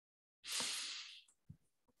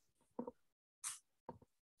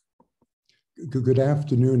Good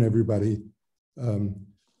afternoon, everybody.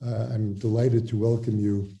 I'm delighted to welcome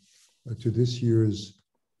you to this year's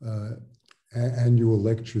annual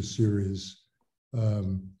lecture series,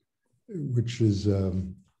 which is,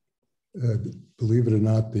 believe it or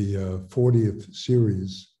not, the 40th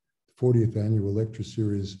series, 40th annual lecture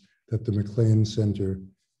series that the MacLean Center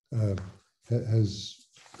has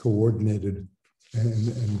coordinated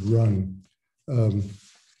and run.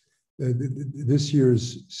 This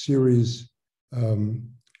year's series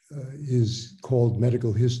is called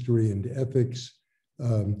Medical History and Ethics.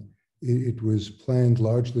 It was planned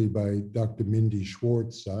largely by Dr. Mindy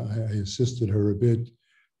Schwartz. I assisted her a bit.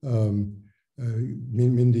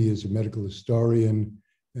 Mindy is a medical historian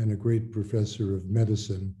and a great professor of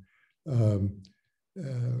medicine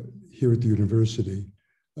here at the university.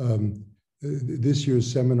 This year's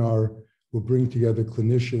seminar will bring together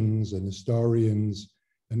clinicians and historians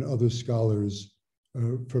and other scholars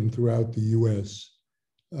from throughout the US.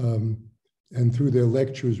 And through their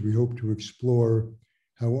lectures, we hope to explore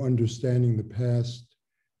how understanding the past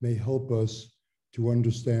may help us to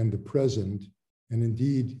understand the present and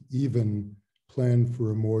indeed even plan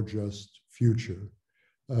for a more just future.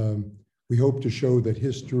 We hope to show that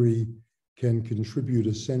history can contribute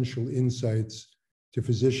essential insights to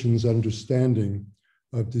physicians' understanding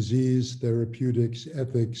of disease, therapeutics,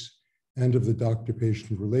 ethics, and of the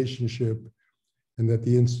doctor-patient relationship, and that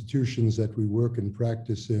the institutions that we work and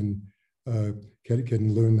practice in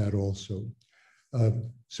can learn that also.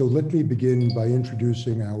 So let me begin by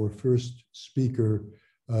introducing our first speaker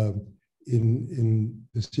in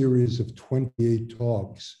the series of 28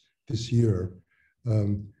 talks this year.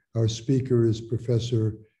 Our speaker is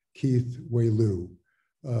Professor Keith Wailoo,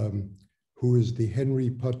 who is the Henry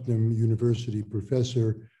Putnam University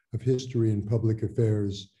Professor of History and Public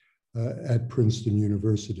Affairs at Princeton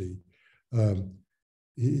University.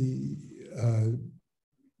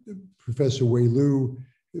 Professor Wailoo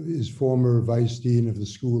is former Vice Dean of the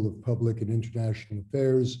School of Public and International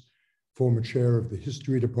Affairs, former chair of the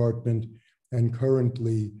History Department, and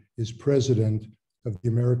currently is president of the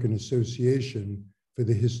American Association for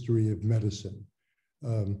the History of Medicine.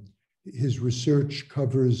 His research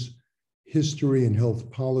covers history and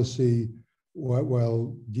health policy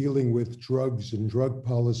while dealing with drugs and drug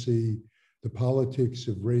policy, the politics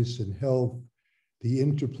of race and health, the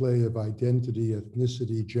interplay of identity,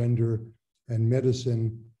 ethnicity, gender, and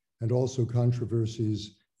medicine, and also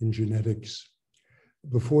controversies in genetics.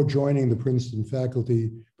 Before joining the Princeton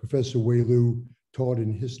faculty, Professor Wailoo taught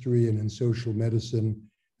in history and in social medicine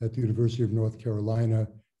at the University of North Carolina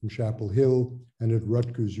in Chapel Hill and at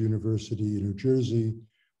Rutgers University in New Jersey,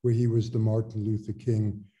 where he was the Martin Luther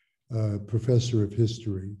King Professor of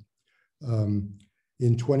History. In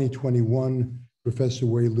 2021, Professor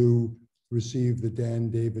Wailoo received the Dan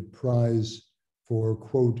David Prize for,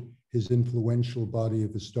 quote, his influential body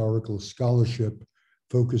of historical scholarship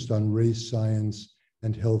focused on race, science,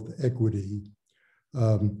 and health equity,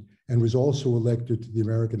 and was also elected to the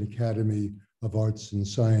American Academy of Arts and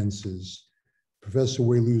Sciences. Professor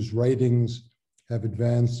Wailoo's writings have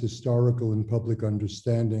advanced historical and public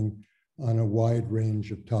understanding on a wide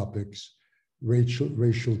range of topics: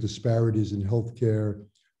 racial disparities in healthcare,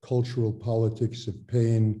 cultural politics of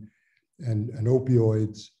pain and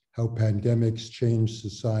opioids, how pandemics change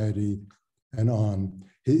society, and on.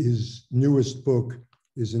 His newest book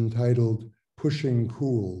is entitled Pushing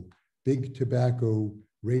Cool: Big Tobacco,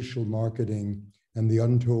 Racial Marketing, and the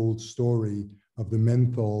Untold Story of the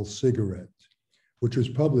Menthol Cigarette, which was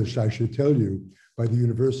published, I should tell you, by the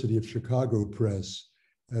University of Chicago Press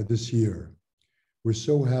this year. We're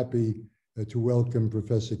so happy to welcome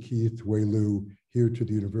Professor Keith Wailoo here to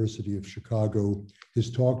the University of Chicago.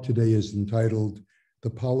 His talk today is entitled The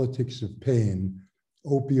Politics of Pain,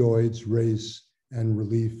 Opioids, Race, and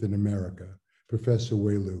Relief in America. Professor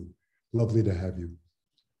Wailoo, lovely to have you.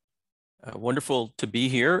 Wonderful to be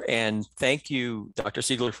here, and thank you, Dr.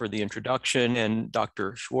 Siegler, for the introduction, and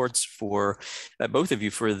Dr. Schwartz for both of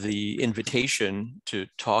you for the invitation to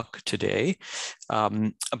talk today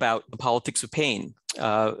about the politics of pain,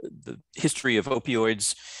 the history of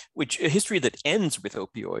opioids, which a history that ends with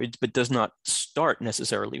opioids but does not start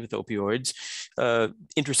necessarily with opioids,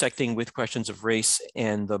 intersecting with questions of race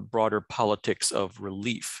and the broader politics of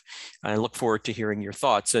relief. And I look forward to hearing your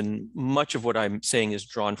thoughts. And much of what I'm saying is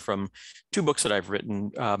drawn from two books that I've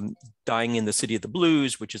written, Dying in the City of the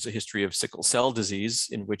Blues, which is a history of sickle cell disease,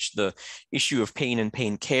 in which the issue of pain and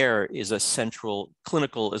pain care is a central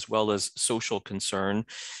clinical as well as social concern.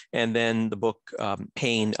 And then the book,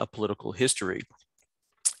 Pain, A Political History.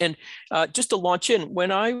 And just to launch in,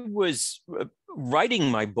 when I was writing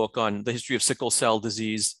my book on the history of sickle cell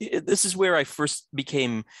disease, this is where I first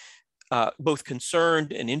became both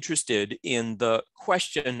concerned and interested in the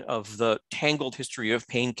question of the tangled history of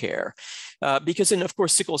pain care. Because of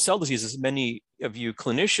course, sickle cell disease, as many of you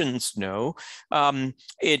clinicians know,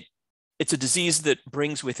 it's a disease that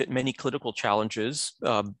brings with it many clinical challenges,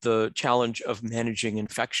 the challenge of managing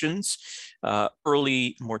infections,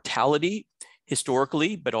 early mortality,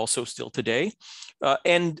 historically, but also still today,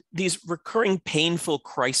 and these recurring painful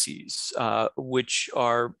crises, which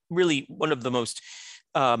are really one of the most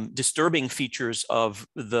disturbing features of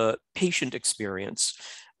the patient experience.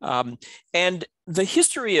 And the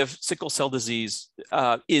history of sickle cell disease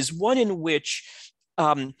is one in which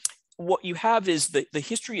what you have is the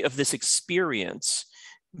history of this experience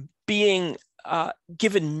being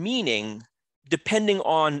given meaning depending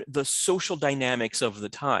on the social dynamics of the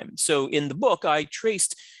time. So in the book, I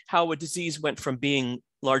traced how a disease went from being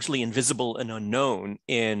largely invisible and unknown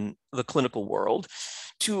in the clinical world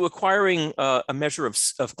to acquiring a measure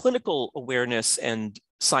of clinical awareness and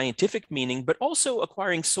scientific meaning, but also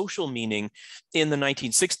acquiring social meaning in the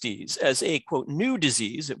 1960s as a, quote, new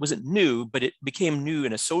disease. It wasn't new, but it became new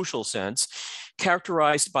in a social sense,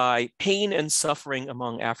 characterized by pain and suffering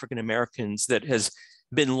among African Americans that has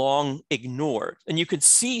been long ignored. And you could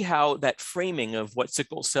see how that framing of what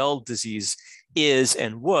sickle cell disease is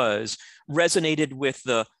and was resonated with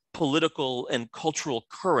the political and cultural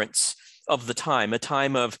currents of the time, a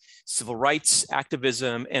time of civil rights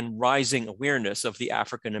activism and rising awareness of the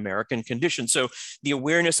African American condition. So the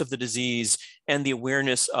awareness of the disease and the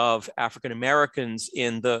awareness of African Americans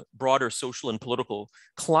in the broader social and political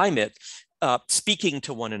climate speaking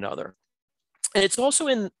to one another. And it's also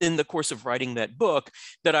in the course of writing that book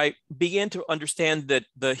that I began to understand that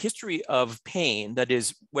the history of pain, that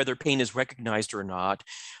is, whether pain is recognized or not,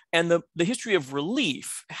 and the history of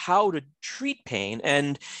relief, how to treat pain,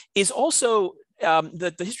 and is also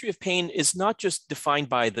that the history of pain is not just defined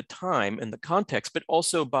by the time and the context, but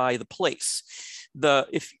also by the place.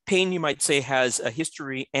 If pain, you might say, has a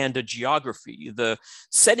history and a geography. The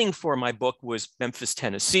setting for my book was Memphis,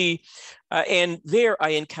 Tennessee. And there I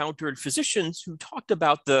encountered physicians who talked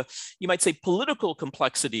about you might say, political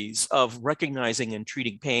complexities of recognizing and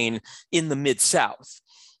treating pain in the Mid-South.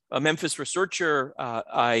 A Memphis researcher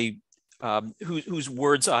whose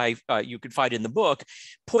words you could find in the book,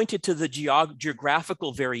 pointed to the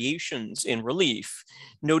geographical variations in relief,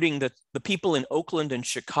 noting that the people in Oakland and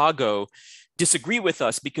Chicago disagree with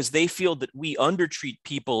us because they feel that we undertreat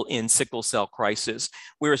people in sickle cell crisis,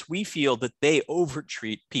 whereas we feel that they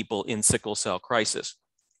overtreat people in sickle cell crisis.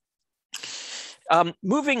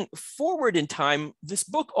 Moving forward in time, this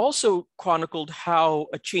book also chronicled how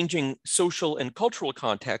a changing social and cultural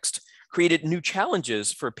context created new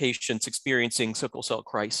challenges for patients experiencing sickle cell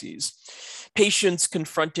crises. Patients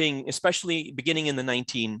confronting, especially beginning in the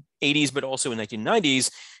 1980s, but also in the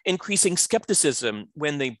 1990s, increasing skepticism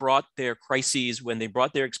when they brought their crises, when they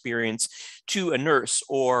brought their experience to a nurse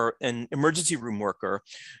or an emergency room worker,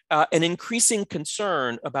 an increasing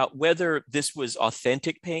concern about whether this was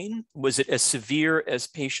authentic pain. Was it as severe as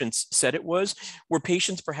patients said it was? Were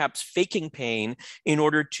patients perhaps faking pain in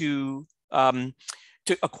order to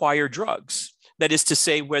acquire drugs? That is to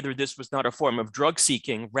say, whether this was not a form of drug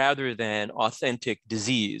seeking rather than authentic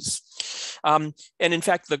disease. And in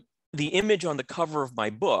fact, the image on the cover of my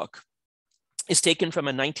book is taken from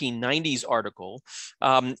a 1990s article.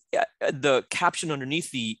 The caption underneath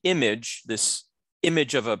the image, this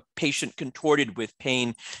image of a patient contorted with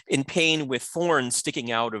pain, in pain with thorns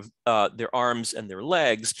sticking out of their arms and their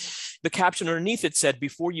legs. The caption underneath it said,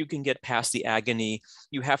 "Before you can get past the agony,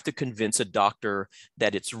 you have to convince a doctor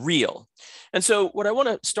that it's real." And so what I want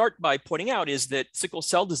to start by pointing out is that sickle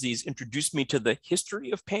cell disease introduced me to the history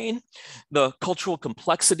of pain, the cultural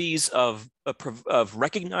complexities of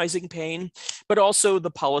recognizing pain, but also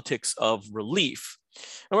the politics of relief.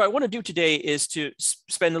 And what I want to do today is to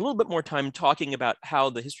spend a little bit more time talking about how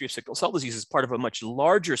the history of sickle cell disease is part of a much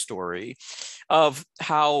larger story of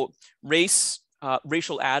how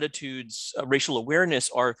racial attitudes, racial awareness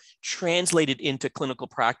are translated into clinical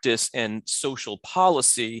practice and social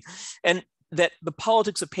policy, and that the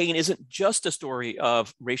politics of pain isn't just a story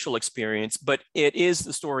of racial experience, but it is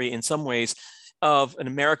the story in some ways of an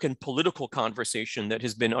American political conversation that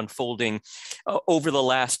has been unfolding over the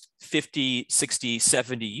last 50, 60,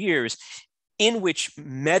 70 years, in which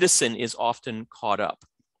medicine is often caught up.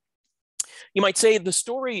 You might say the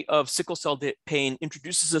story of sickle cell pain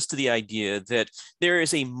introduces us to the idea that there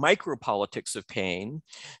is a micropolitics of pain.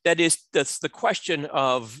 That's the question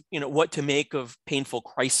of what to make of painful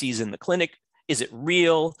crises in the clinic. Is it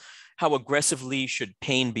real? how aggressively should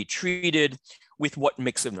pain be treated, with what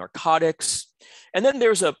mix of narcotics. And then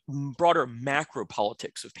there's a broader macro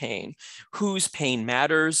politics of pain. Whose pain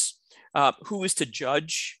matters? Who is to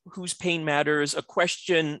judge whose pain matters? A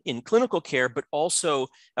question in clinical care, but also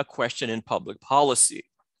a question in public policy.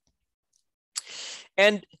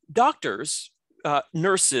 And doctors,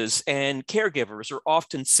 nurses, and caregivers are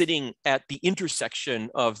often sitting at the intersection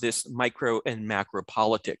of this micro and macro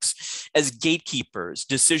politics as gatekeepers,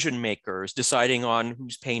 decision makers, deciding on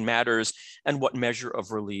whose pain matters and what measure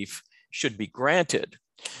of relief should be granted.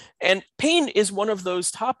 And pain is one of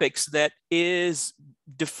those topics that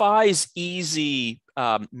defies easy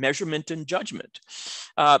measurement and judgment.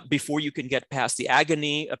 Before you can get past the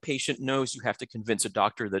agony, a patient knows you have to convince a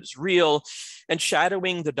doctor that it's real. And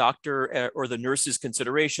shadowing the doctor or the nurse's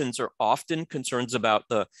considerations are often concerns about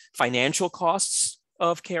the financial costs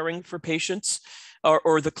of caring for patients,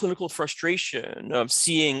 or the clinical frustration of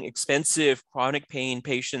seeing expensive chronic pain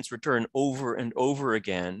patients return over and over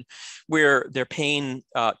again, where their pain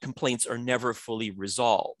complaints are never fully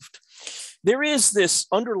resolved. There is this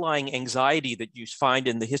underlying anxiety that you find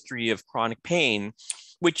in the history of chronic pain,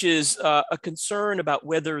 which is a concern about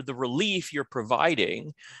whether the relief you're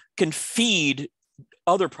providing can feed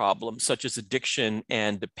other problems such as addiction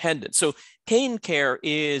and dependence. So pain care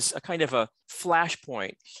is a kind of a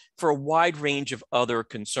flashpoint for a wide range of other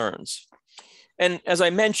concerns. And as I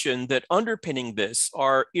mentioned, that underpinning this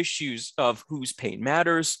are issues of whose pain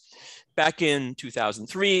matters. Back in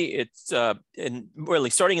 2003, it's really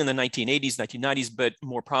starting in the 1980s, 1990s, but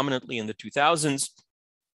more prominently in the 2000s,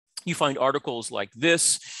 you find articles like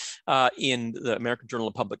this in the American Journal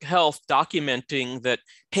of Public Health documenting that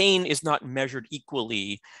pain is not measured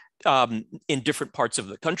equally in different parts of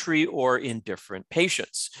the country or in different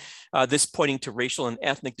patients. This pointing to racial and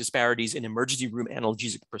ethnic disparities in emergency room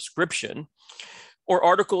analgesic prescription. Or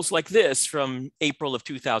articles like this from April of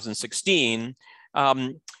 2016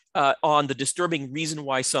 on the disturbing reason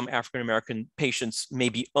why some African-American patients may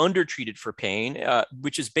be undertreated for pain,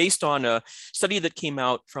 which is based on a study that came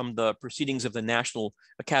out from the Proceedings of the National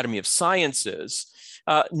Academy of Sciences.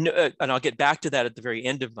 And I'll get back to that at the very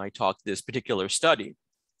end of my talk, this particular study.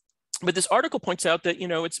 But this article points out that,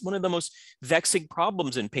 it's one of the most vexing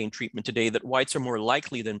problems in pain treatment today that whites are more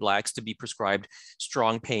likely than blacks to be prescribed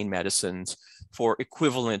strong pain medicines for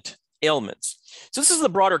equivalent ailments. So this is the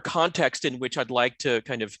broader context in which I'd like to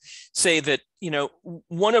kind of say that,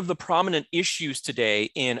 one of the prominent issues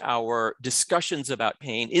today in our discussions about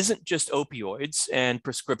pain isn't just opioids and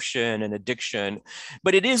prescription and addiction,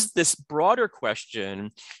 but it is this broader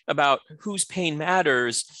question about whose pain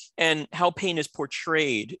matters and how pain is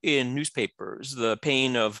portrayed in newspapers, the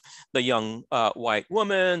pain of the young white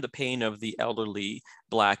woman, the pain of the elderly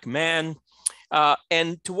Black man,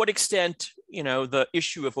 and to what extent the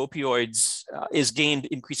issue of opioids is gained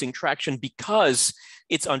increasing traction because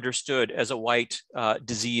it's understood as a white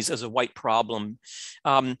disease, as a white problem.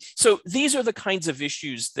 So these are the kinds of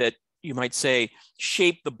issues that you might say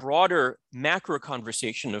shape the broader macro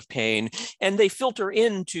conversation of pain, and they filter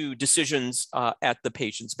into decisions at the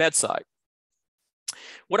patient's bedside.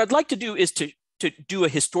 What I'd like to do is to do a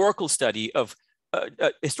historical study of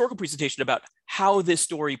a historical presentation about how this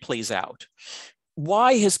story plays out.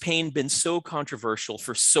 Why has pain been so controversial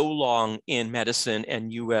for so long in medicine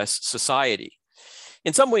and US society?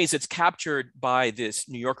 In some ways, it's captured by this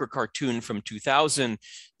New Yorker cartoon from 2000.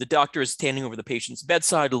 The doctor is standing over the patient's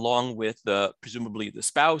bedside along with presumably the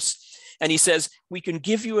spouse. And he says, "We can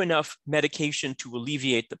give you enough medication to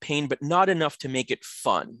alleviate the pain, but not enough to make it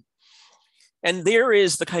fun." And there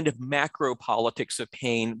is the kind of macro politics of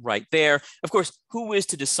pain right there. Of course, who is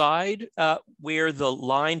to decide where the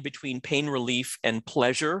line between pain relief and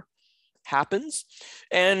pleasure happens?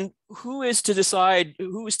 And who is to decide,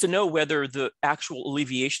 who is to know whether the actual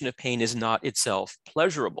alleviation of pain is not itself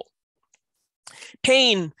pleasurable?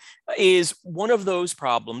 Pain is one of those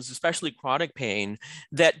problems, especially chronic pain,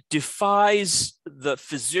 that defies the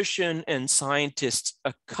physician and scientist's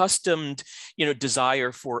accustomed,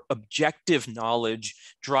 desire for objective knowledge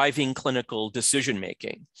driving clinical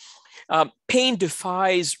decision-making. Pain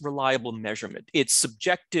defies reliable measurement. It's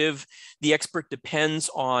subjective. The expert depends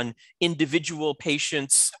on individual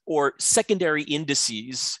patients or secondary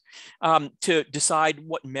indices to decide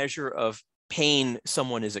what measure of pain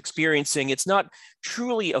someone is experiencing. It's not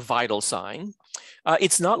truly a vital sign.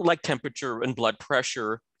 It's not like temperature and blood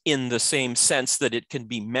pressure in the same sense that it can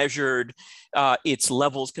be measured, its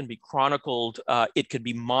levels can be chronicled, it can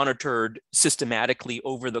be monitored systematically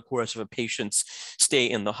over the course of a patient's stay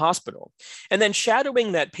in the hospital. And then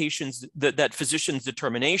shadowing that that physician's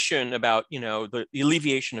determination about, the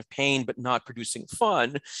alleviation of pain but not producing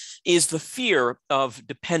fun is the fear of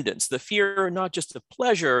dependence, the fear not just of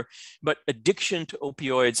pleasure, but addiction to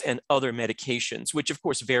opioids and other medications, which of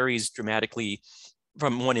course varies dramatically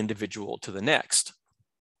from one individual to the next.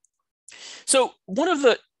 So one of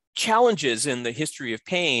the challenges in the history of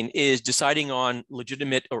pain is deciding on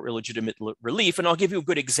legitimate or illegitimate relief. And I'll give you a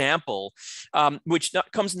good example, which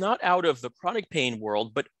comes not out of the chronic pain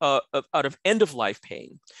world, but out of end-of-life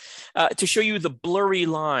pain, to show you the blurry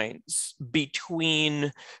lines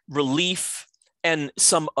between relief and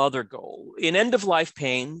some other goal. In end-of-life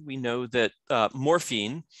pain, we know that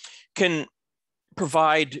morphine can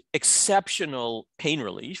provide exceptional pain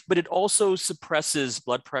relief, but it also suppresses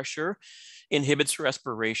blood pressure, inhibits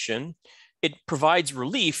respiration. It provides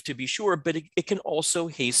relief, to be sure, but it can also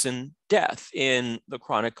hasten death in the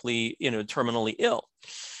chronically, terminally ill.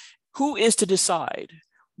 Who is to decide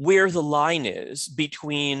where the line is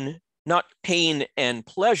between not pain and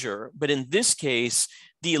pleasure, but in this case,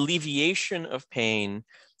 the alleviation of pain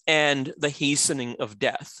and the hastening of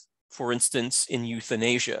death? For instance, in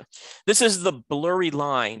euthanasia. This is the blurry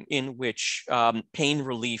line in which pain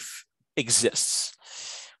relief exists.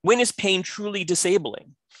 When is pain truly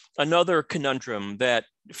disabling? Another conundrum that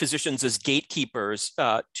physicians as gatekeepers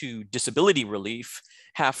to disability relief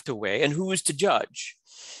have to weigh, and who is to judge?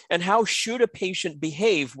 And how should a patient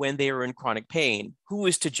behave when they are in chronic pain? Who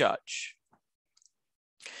is to judge?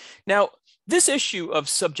 Now, this issue of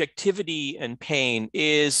subjectivity and pain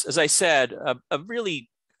is, as I said, a really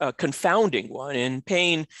confounding one. In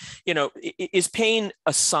pain, is pain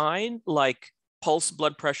a sign like pulse,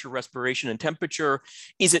 blood pressure, respiration, and temperature?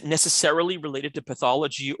 Is it necessarily related to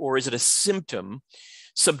pathology, or is it a symptom,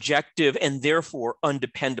 subjective, and therefore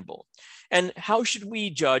undependable? And how should we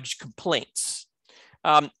judge complaints?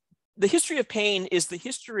 The history of pain is the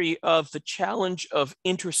history of the challenge of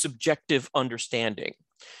intersubjective understanding.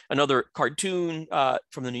 Another cartoon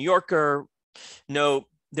from the New Yorker, no,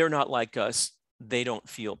 they're not like us. They don't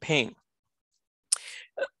feel pain.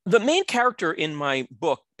 The main character in my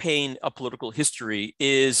book, Pain, A Political History,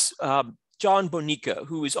 is John Bonica,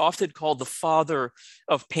 who is often called the father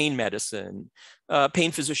of pain medicine,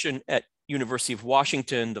 pain physician at University of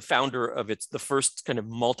Washington, the founder of the first kind of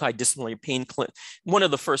multidisciplinary pain clinic, one of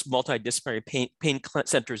the first multidisciplinary pain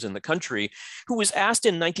centers in the country, who was asked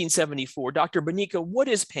in 1974, Dr. Bonica, what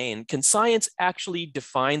is pain? Can science actually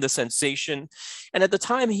define the sensation? And at the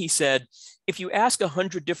time he said, if you ask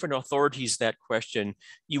 100 different authorities that question,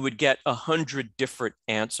 you would get 100 different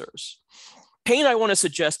answers. Pain, I want to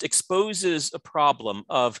suggest, exposes a problem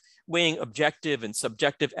of weighing objective and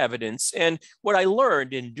subjective evidence. And what I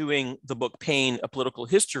learned in doing the book Pain, A Political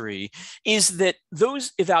History, is that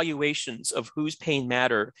those evaluations of whose pain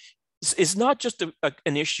matter is not just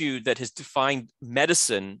an issue that has defined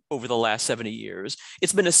medicine over the last 70 years.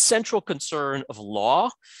 It's been a central concern of law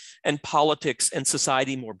and politics and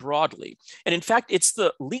society more broadly. And in fact, it's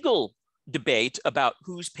the legal debate about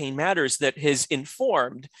whose pain matters that has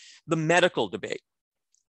informed the medical debate.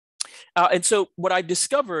 And so what I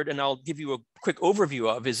discovered, and I'll give you a quick overview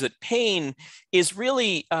of, is that pain is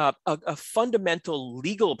really a fundamental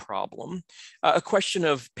legal problem, a question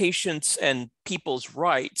of patients' and people's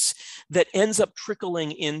rights that ends up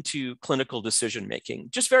trickling into clinical decision-making.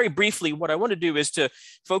 Just very briefly, what I want to do is to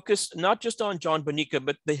focus not just on John Bonica,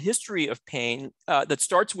 but the history of pain that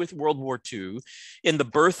starts with World War II in the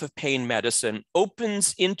birth of pain medicine,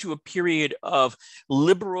 opens into a period of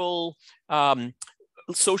liberal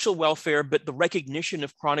social welfare, but the recognition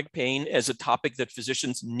of chronic pain as a topic that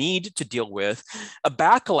physicians need to deal with, a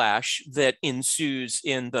backlash that ensues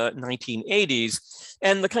in the 1980s,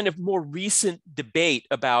 and the kind of more recent debate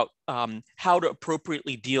about how to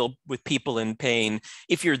appropriately deal with people in pain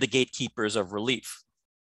if you're the gatekeepers of relief.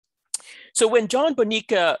 So when John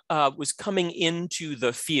Bonica was coming into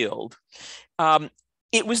the field,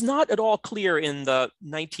 it was not at all clear in the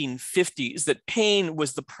 1950s that pain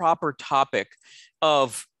was the proper topic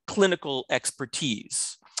of clinical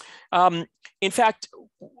expertise. In fact,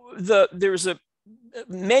 there's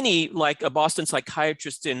many, like a Boston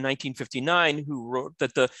psychiatrist in 1959, who wrote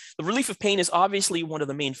that the relief of pain is obviously one of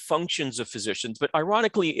the main functions of physicians, but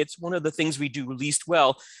ironically, it's one of the things we do least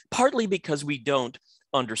well, partly because we don't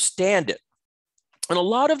understand it. And a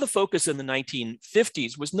lot of the focus in the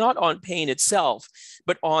 1950s was not on pain itself,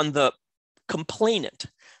 but on the complainant,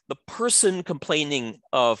 the person complaining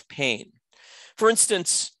of pain. For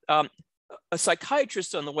instance, a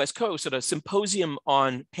psychiatrist on the West Coast at a symposium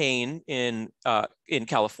on pain in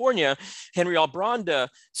California, Henry Albranda,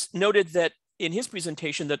 noted that in his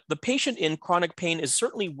presentation that the patient in chronic pain is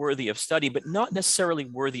certainly worthy of study, but not necessarily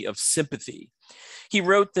worthy of sympathy. He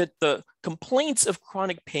wrote that the complaints of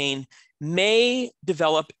chronic pain may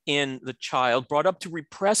develop in the child brought up to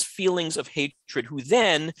repress feelings of hatred, who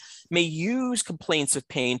then may use complaints of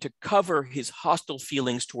pain to cover his hostile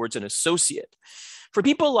feelings towards an associate. For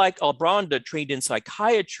people like Albranda, trained in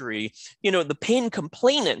psychiatry, the pain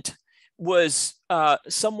complainant was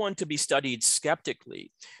someone to be studied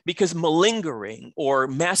skeptically, because malingering or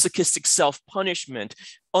masochistic self-punishment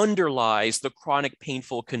underlies the chronic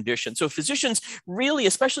painful condition. So physicians really,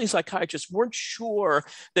 especially psychiatrists, weren't sure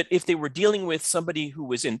that if they were dealing with somebody who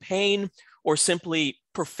was in pain or simply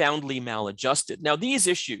profoundly maladjusted. Now, these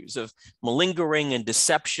issues of malingering and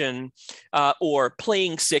deception or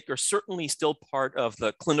playing sick are certainly still part of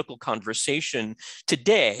the clinical conversation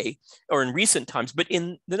today or in recent times, but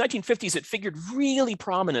in the 1950s, it figured really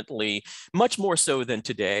prominently, much more so than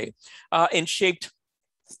today, and shaped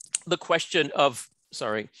the question of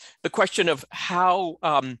how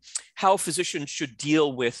physicians should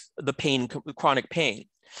deal with the pain, chronic pain.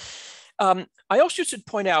 I also should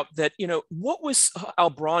point out that, what was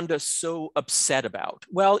Albranda so upset about?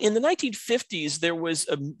 Well, in the 1950s, there was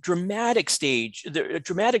a dramatic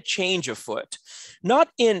change afoot, not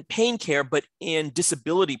in pain care, but in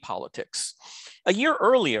disability politics. A year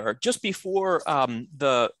earlier, just before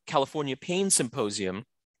the California Pain Symposium,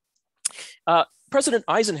 President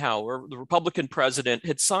Eisenhower, the Republican president,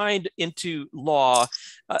 had signed into law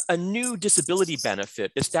a new disability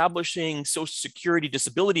benefit, establishing Social Security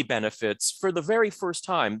disability benefits for the very first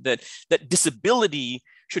time, that disability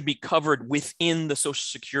should be covered within the Social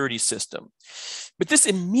Security system. But this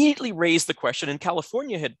immediately raised the question, and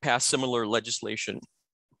California had passed similar legislation.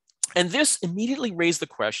 And this immediately raised the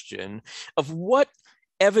question of what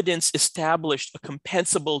evidence established a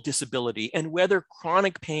compensable disability and whether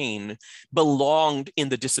chronic pain belonged in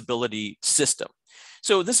the disability system.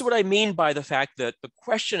 So this is what I mean by the fact that the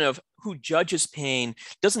question of who judges pain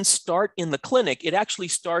doesn't start in the clinic. It actually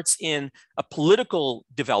starts in a political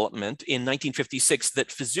development in 1956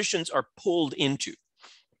 that physicians are pulled into.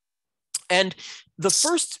 And the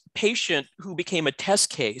first patient who became a test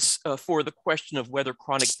case for the question of whether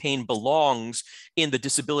chronic pain belongs in the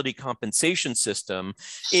disability compensation system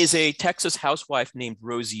is a Texas housewife named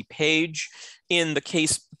Rosie Page in the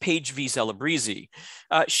case Page v. Celebrezzi.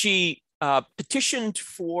 She petitioned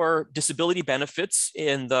for disability benefits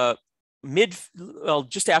in the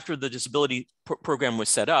just after the disability program was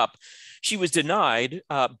set up. She was denied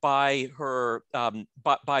by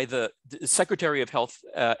the Secretary of Health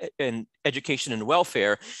and Education and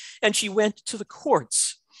Welfare, and she went to the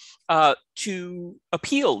courts to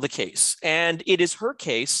appeal the case. And it is her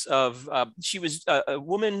case of she was a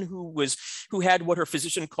woman who had what her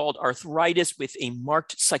physician called arthritis with a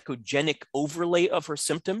marked psychogenic overlay of her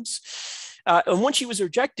symptoms. And when she was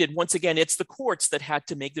rejected, once again, it's the courts that had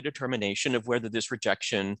to make the determination of whether this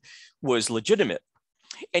rejection was legitimate.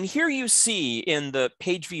 And here you see in the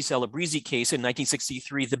Page v. Celebrezzi case in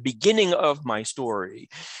 1963, the beginning of my story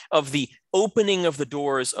of the opening of the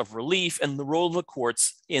doors of relief and the role of the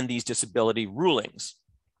courts in these disability rulings.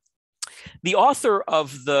 The author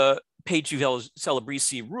of the Page v.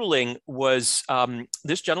 Celebrezzi ruling was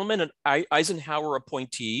this gentleman, an Eisenhower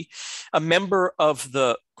appointee, a member of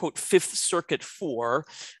the, quote, Fifth Circuit Four,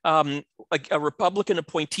 a Republican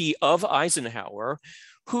appointee of Eisenhower,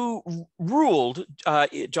 who ruled,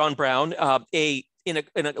 John Brown, in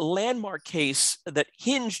a landmark case that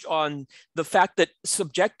hinged on the fact that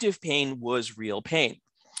subjective pain was real pain.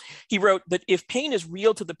 He wrote that if pain is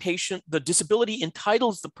real to the patient, the disability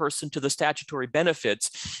entitles the person to the statutory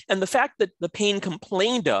benefits, and the fact that the pain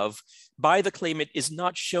complained of by the claimant is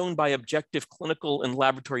not shown by objective clinical and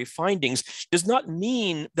laboratory findings does not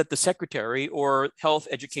mean that the Secretary or Health,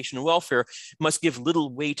 Education, and Welfare must give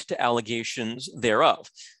little weight to allegations thereof.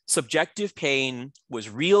 Subjective pain was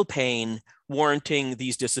real pain, warranting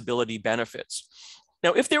these disability benefits.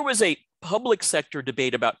 Now, if there was a public sector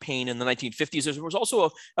debate about pain in the 1950s, there was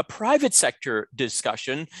also a private sector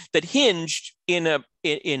discussion that hinged in a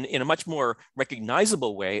much more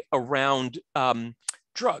recognizable way around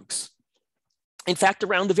drugs. In fact,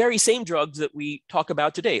 around the very same drugs that we talk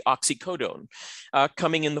about today, oxycodone,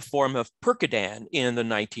 coming in the form of Percodan in the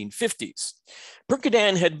 1950s.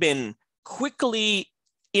 Percodan had been quickly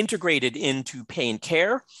integrated into pain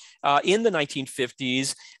care in the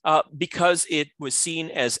 1950s because it was seen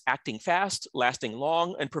as acting fast, lasting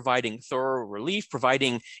long, and providing thorough relief,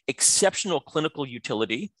 providing exceptional clinical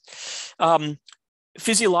utility.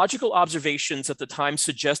 Physiological observations at the time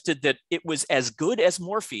suggested that it was as good as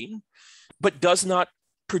morphine, but does not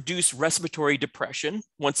produce respiratory depression.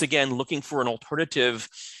 Once again, looking for an alternative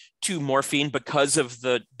to morphine because of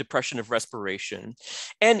the depression of respiration.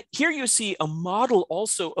 And here you see a model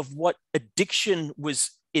also of what addiction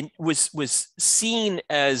was seen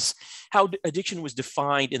as, how addiction was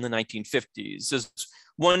defined in the 1950s. As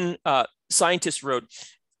one scientist wrote,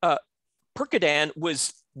 Percodan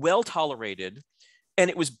was well tolerated, and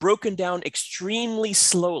it was broken down extremely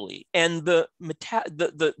slowly. And the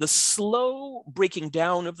slow breaking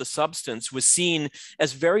down of the substance was seen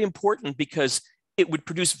as very important because it would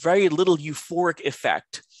produce very little euphoric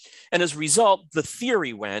effect. And as a result, the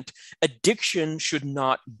theory went, addiction should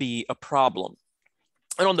not be a problem.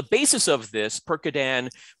 And on the basis of this, Percodan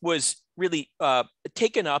was really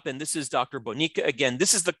taken up, and this is Dr. Bonica again,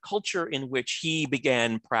 this is the culture in which he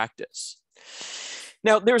began practice.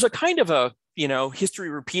 Now, there's a kind of a, history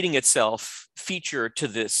repeating itself feature to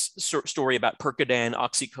this story about Percodan,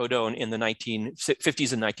 oxycodone in the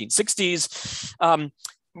 1950s and 1960s.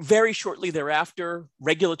 Very shortly thereafter,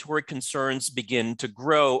 regulatory concerns begin to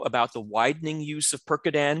grow about the widening use of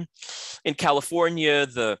Percodan. In California,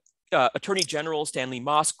 the Attorney General Stanley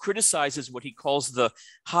Moss criticizes what he calls the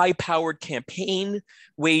high-powered campaign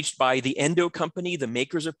waged by the Endo Company, the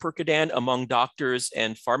makers of Percodan, among doctors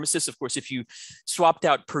and pharmacists. Of course, if you swapped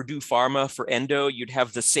out Purdue Pharma for Endo, you'd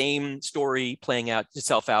have the same story playing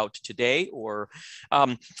itself out today. Or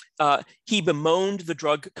he bemoaned the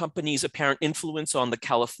drug company's apparent influence on the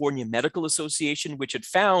California Medical Association, which had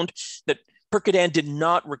found that Percodan did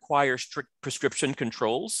not require strict prescription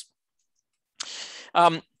controls.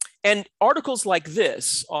 And articles like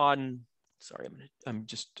this on, sorry, I'm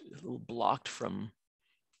just a little blocked from,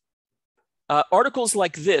 articles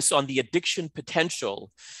like this on the addiction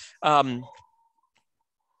potential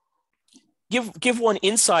give one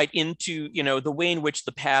insight into, the way in which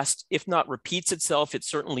the past, if not repeats itself, it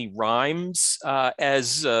certainly rhymes,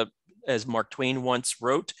 as Mark Twain once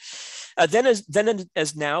wrote. Then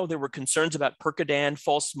as now, there were concerns about Percodan,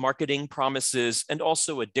 false marketing promises, and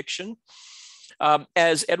also addiction.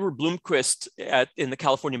 As Edward Bloomquist in the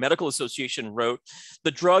California Medical Association wrote, the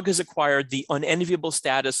drug has acquired the unenviable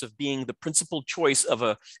status of being the principal choice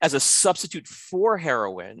as a substitute for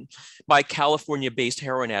heroin by California-based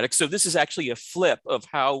heroin addicts. So this is actually a flip of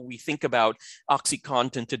how we think about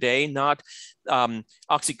OxyContin today, not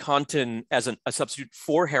OxyContin as a substitute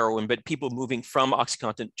for heroin, but people moving from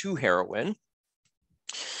OxyContin to heroin.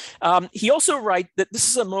 He also writes that this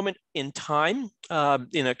is a moment in time,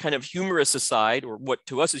 in a kind of humorous aside, or what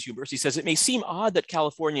to us is humorous. He says, it may seem odd that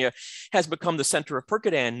California has become the center of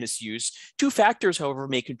Percodan misuse. Two factors, however,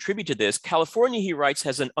 may contribute to this. California, he writes,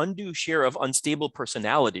 has an undue share of unstable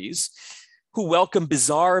personalities who welcome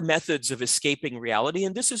bizarre methods of escaping reality.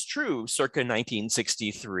 And this is true circa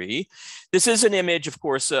 1963. This is an image, of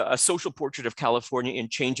course, a social portrait of California in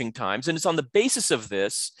changing times. And it's on the basis of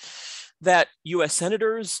this that US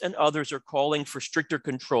senators and others are calling for stricter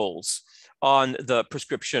controls on the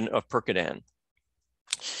prescription of Percodan.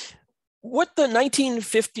 What the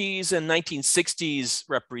 1950s and 1960s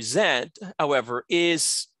represent, however,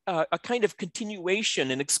 is a kind of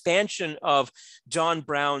continuation and expansion of John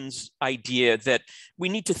Brown's idea that we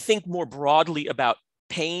need to think more broadly about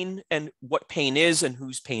pain and what pain is and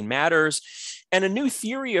whose pain matters. And a new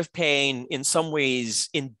theory of pain in some ways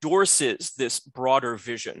endorses this broader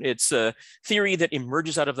vision. It's a theory that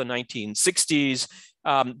emerges out of the 1960s.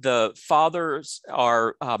 The fathers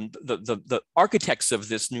are, the architects of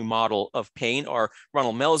this new model of pain are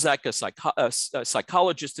Ronald Melzack, a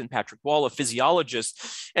psychologist, and Patrick Wall, a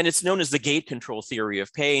physiologist, and it's known as the gate control theory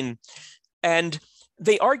of pain. And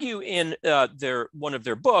they argue in one of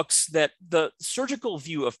their books that the surgical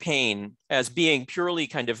view of pain as being purely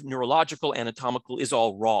kind of neurological, anatomical is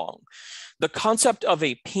all wrong. The concept of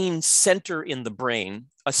a pain center in the brain,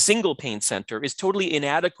 a single pain center, is totally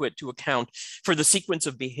inadequate to account for the sequence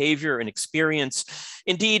of behavior and experience.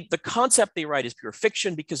 Indeed, the concept they write is pure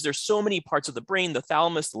fiction because there's so many parts of the brain, the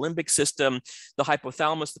thalamus, the limbic system, the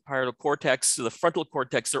hypothalamus, the parietal cortex, the frontal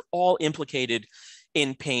cortex, they're all implicated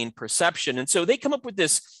in pain perception. And so they come up with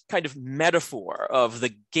this kind of metaphor of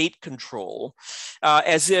the gate control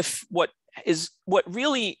as if what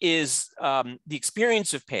really is the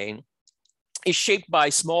experience of pain is shaped by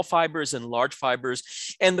small fibers and large fibers.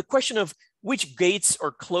 And the question of which gates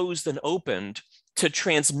are closed and opened to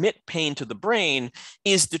transmit pain to the brain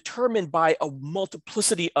is determined by a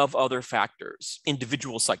multiplicity of other factors: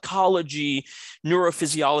 individual psychology,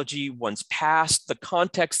 neurophysiology, one's past, the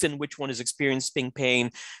context in which one is experiencing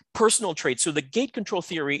pain, personal traits. So the gate control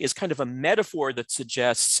theory is kind of a metaphor that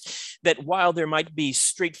suggests that while there might be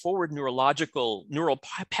straightforward neural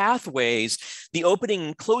pathways, the opening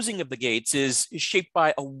and closing of the gates is shaped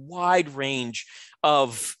by a wide range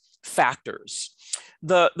of factors.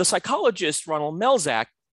 The psychologist Ronald Melzack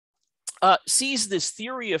sees this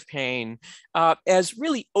theory of pain as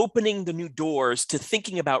really opening the new doors to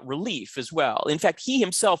thinking about relief as well. In fact, he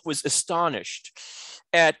himself was astonished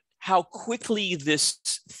at how quickly this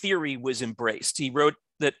theory was embraced. He wrote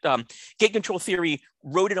that gate control theory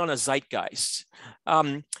wrote it on a zeitgeist.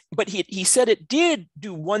 But he said it did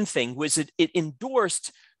do one thing, was it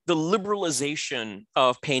endorsed the liberalization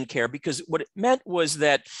of pain care, because what it meant was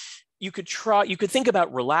that you could think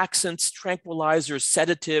about relaxants, tranquilizers,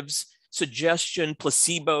 sedatives, suggestion,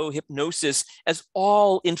 placebo, hypnosis as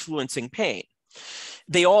all influencing pain.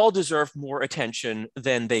 They all deserved more attention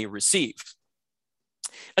than they received.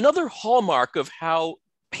 Another hallmark of how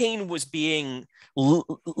pain was being,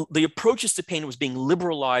 the approaches to pain was being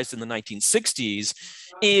liberalized in the 1960s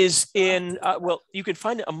is in, well, you can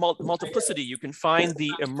find a multiplicity. You can find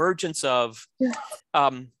the emergence of,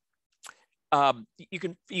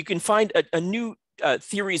 you can find a new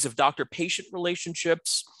theories of doctor-patient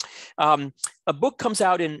relationships. A book comes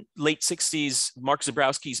out in late 60s, Mark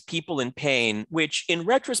Zabrowski's People in Pain, which in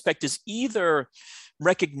retrospect is either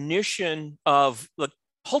recognition of the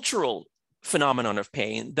cultural phenomenon of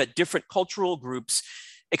pain, that different cultural groups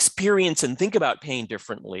experience and think about pain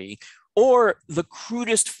differently, or the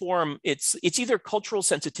crudest form, it's either cultural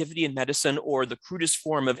sensitivity in medicine or the crudest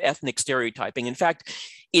form of ethnic stereotyping. In fact,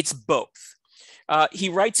 it's both. He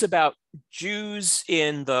writes about Jews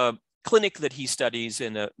in the clinic that he studies,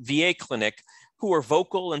 in a VA clinic, who are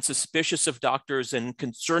vocal and suspicious of doctors and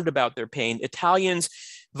concerned about their pain. Italians,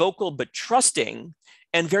 vocal but trusting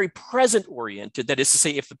and very present oriented. That is to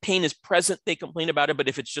say, if the pain is present, they complain about it, but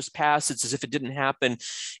if it's just past, it's as if it didn't happen.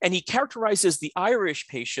 And he characterizes the Irish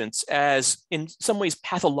patients as, in some ways,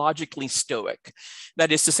 pathologically stoic.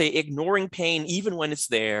 That is to say, ignoring pain even when it's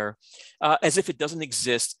there, as if it doesn't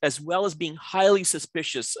exist, as well as being highly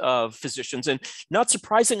suspicious of physicians. And not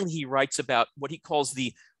surprisingly, he writes about what he calls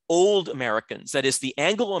the old Americans, that is the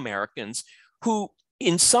Anglo-Americans, who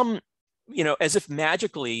in some, as if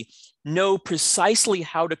magically, know precisely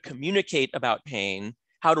how to communicate about pain,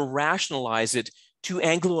 how to rationalize it to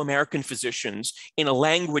Anglo-American physicians in a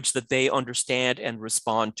language that they understand and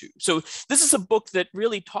respond to. So this is a book that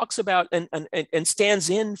really talks about and stands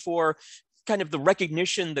in for kind of the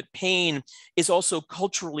recognition that pain is also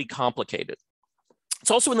culturally complicated. It's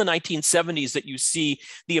also in the 1970s that you see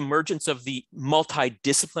the emergence of the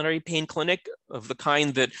multidisciplinary pain clinic of the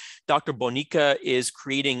kind that Dr. Bonica is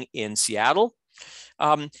creating in Seattle.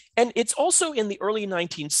 And it's also in the early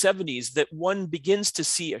 1970s that one begins to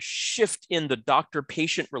see a shift in the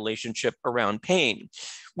doctor-patient relationship around pain,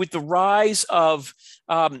 with the rise of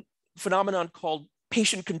phenomenon called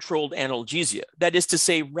patient-controlled analgesia. That is to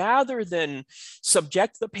say, rather than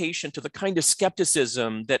subject the patient to the kind of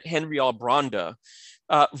skepticism that Henry Albronda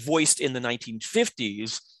voiced in the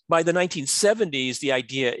 1950s, by the 1970s, the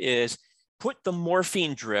idea is put the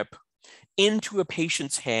morphine drip into a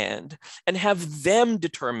patient's hand and have them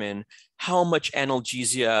determine how much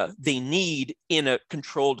analgesia they need in a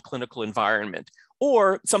controlled clinical environment.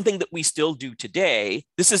 Or something that we still do today.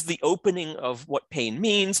 This is the opening of what pain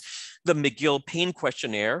means, the McGill Pain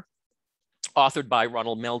Questionnaire, authored by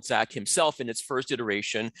Ronald Melzack himself in its first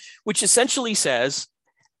iteration, which essentially says,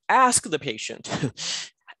 ask the patient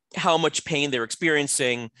how much pain they're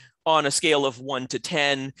experiencing on a scale of 1 to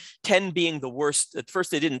 10, 10 being the worst. At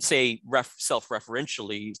first, they didn't say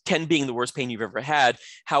self-referentially, 10 being the worst pain you've ever had.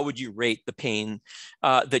 How would you rate the pain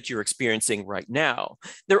that you're experiencing right now?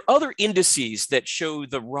 There are other indices that show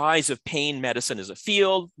the rise of pain medicine as a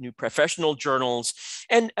field, new professional journals,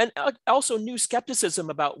 and also new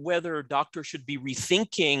skepticism about whether doctors should be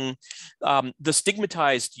rethinking the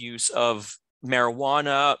stigmatized use of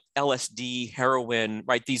marijuana, LSD, heroin,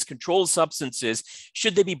 right? These controlled substances,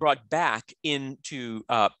 should they be brought back into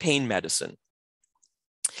pain medicine?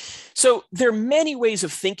 So there are many ways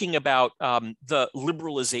of thinking about the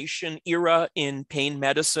liberalization era in pain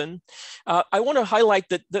medicine. I want to highlight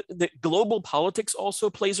that global politics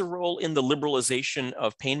also plays a role in the liberalization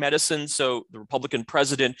of pain medicine. So the Republican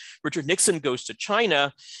president, Richard Nixon, goes to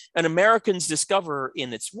China, and Americans discover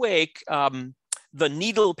in its wake the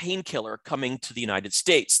needle painkiller coming to the United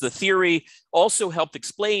States. The theory also helped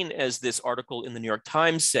explain, as this article in the New York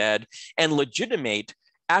Times said, and legitimate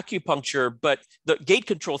acupuncture, but the gate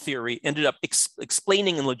control theory ended up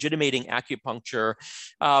explaining and legitimating acupuncture,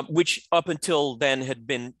 which up until then had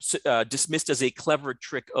been dismissed as a clever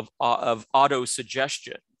trick of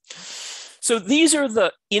autosuggestion. So these are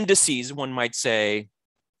the indices, one might say,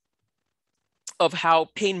 of how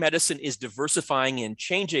pain medicine is diversifying and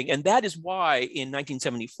changing. And that is why in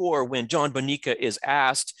 1974, when John Bonica is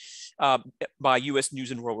asked by US News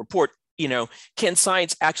and World Report, can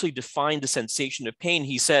science actually define the sensation of pain?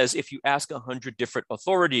 He says, if you ask 100 different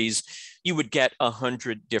authorities, you would get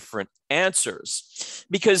 100 different answers.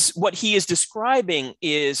 Because what he is describing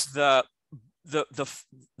is the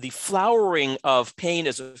flowering of pain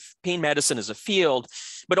medicine as a field,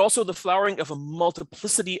 but also the flowering of a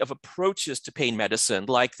multiplicity of approaches to pain medicine,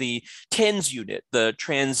 like the TENS unit, the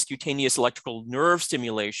transcutaneous electrical nerve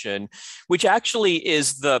stimulation, which actually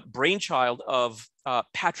is the brainchild of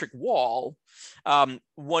Patrick Wall,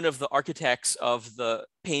 one of the architects of the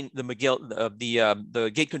gate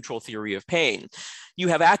control theory of pain. You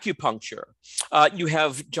have acupuncture, you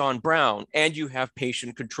have John Brown, and you have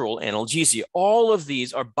patient control analgesia. All of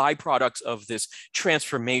these are byproducts of this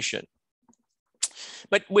transformation.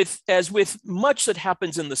 But as with much that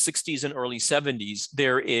happens in the 60s and early 70s,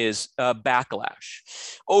 there is a backlash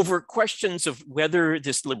over questions of whether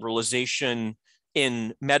this liberalization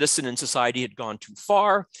in medicine and society had gone too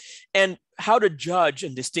far, and how to judge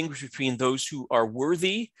and distinguish between those who are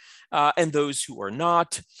worthy and those who are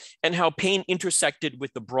not, and how pain intersected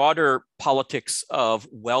with the broader politics of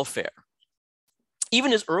welfare.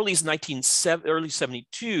 Even as early as early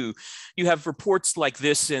 72, you have reports like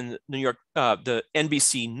this in New York, the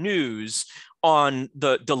NBC News, on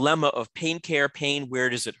the dilemma of pain care, pain, where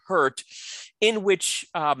does it hurt, in which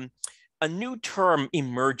a new term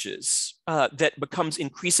emerges that becomes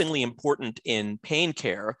increasingly important in pain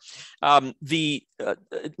care.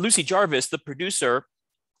 Lucy Jarvis, the producer,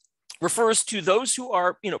 refers to those who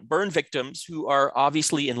are, burn victims who are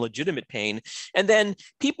obviously in legitimate pain, and then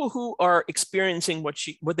people who are experiencing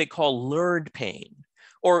what they call learned pain.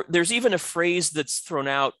 Or there's even a phrase that's thrown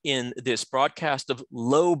out in this broadcast of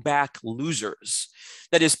low back losers.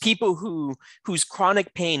 That is, people whose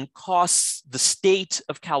chronic pain costs the state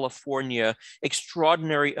of California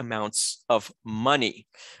extraordinary amounts of money.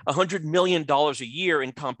 $100 million a year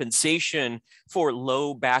in compensation for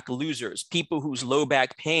low back losers, people whose low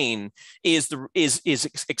back pain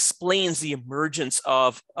explains the emergence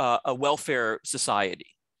of a welfare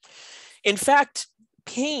society. In fact,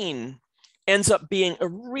 pain ends up being a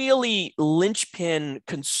really linchpin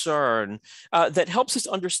concern that helps us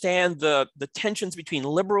understand the tensions between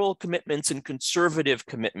liberal commitments and conservative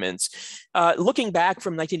commitments. Looking back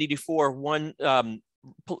from 1984, one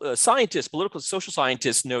political social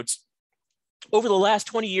scientist notes, over the last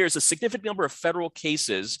 20 years, a significant number of federal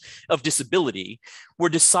cases of disability were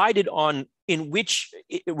decided in which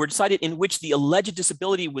the alleged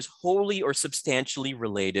disability was wholly or substantially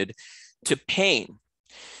related to pain.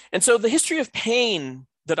 And so the history of pain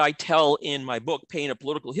that I tell in my book, Pain: A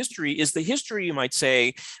Political History, is the history, you might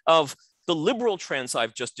say, of the liberal trends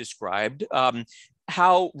I've just described,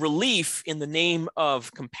 how relief in the name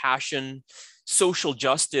of compassion, social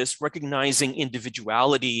justice, recognizing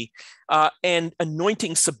individuality, and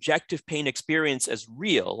anointing subjective pain experience as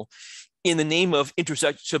real in the name of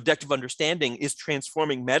intersubjective understanding is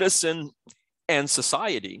transforming medicine and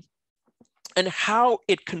society. And how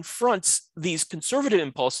it confronts these conservative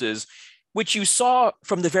impulses, which you saw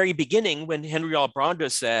from the very beginning when Henry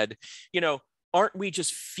Albranda said, aren't we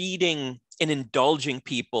just feeding and indulging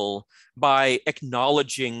people by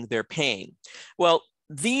acknowledging their pain? Well,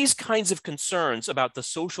 these kinds of concerns about the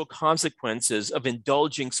social consequences of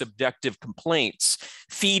indulging subjective complaints,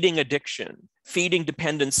 feeding addiction, feeding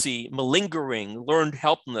dependency, malingering, learned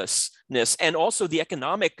helplessness, and also the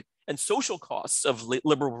economic and social costs of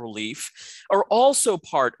liberal relief are also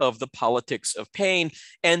part of the politics of pain,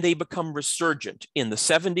 and they become resurgent in the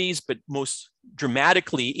 70s, but most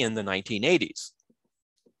dramatically in the 1980s.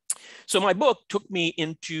 So my book took me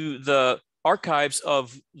into the archives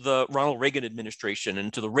of the Ronald Reagan administration,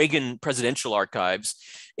 into the Reagan presidential archives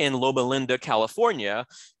in Loma Linda, California,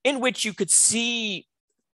 in which you could see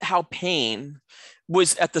how pain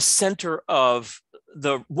was at the center of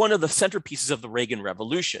one of the centerpieces of the Reagan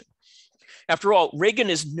Revolution. After all, Reagan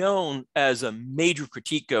is known as a major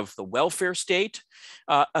critique of the welfare state,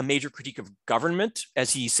 a major critique of government.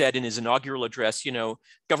 As he said in his inaugural address,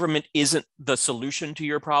 government isn't the solution to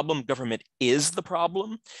your problem, government is the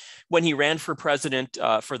problem. When he ran for president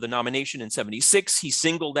for the nomination in '76, he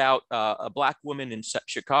singled out a Black woman in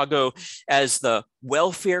Chicago as the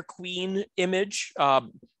welfare queen image.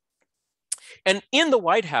 And in the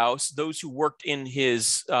White House, those who worked in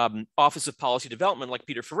his Office of Policy Development, like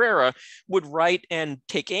Peter Ferreira, would write and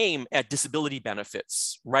take aim at disability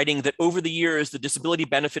benefits, writing that over the years, the disability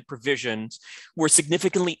benefit provisions were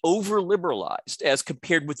significantly over-liberalized as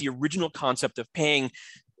compared with the original concept of paying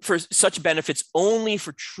for such benefits only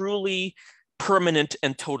for truly permanent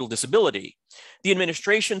and total disability. The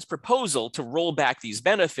administration's proposal to roll back these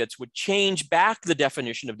benefits would change back the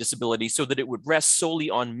definition of disability so that it would rest solely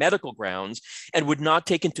on medical grounds and would not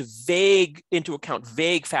take into account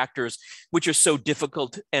vague factors which are so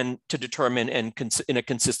difficult to determine and in a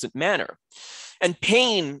consistent manner. And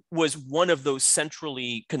pain was one of those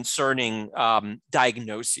centrally concerning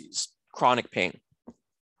diagnoses, chronic pain.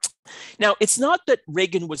 Now, it's not that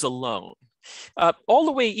Reagan was alone. All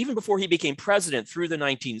the way, even before he became president through the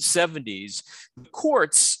 1970s, the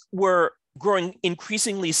courts were growing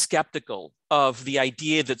increasingly skeptical of the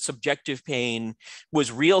idea that subjective pain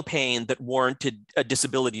was real pain that warranted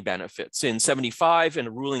disability benefits. In '75, in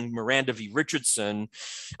a ruling Miranda v. Richardson,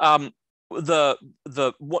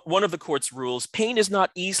 one of the court's rules, pain is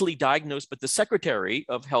not easily diagnosed, but the Secretary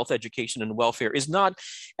of Health, Education, and Welfare is not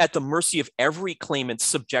at the mercy of every claimant's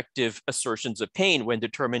subjective assertions of pain when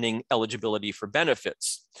determining eligibility for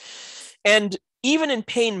benefits. And even in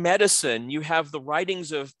pain medicine, you have the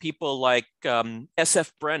writings of people like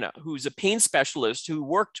S.F. Brenna, who's a pain specialist who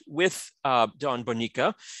worked with Don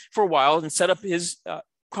Bonica for a while and set up his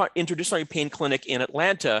interdisciplinary pain clinic in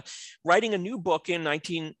Atlanta, writing a new book in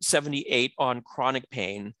 1978 on chronic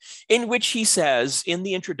pain, in which he says in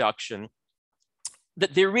the introduction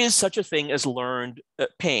that there is such a thing as learned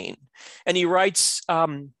pain. And he writes,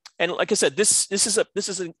 and like I said, this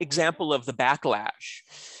is an example of the backlash.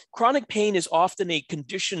 Chronic pain is often a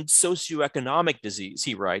conditioned socioeconomic disease,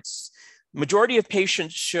 he writes. Majority of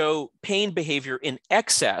patients show pain behavior in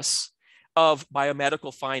excess of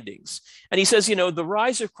biomedical findings. And he says, the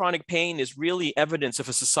rise of chronic pain is really evidence of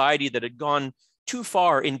a society that had gone too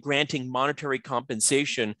far in granting monetary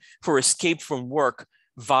compensation for escape from work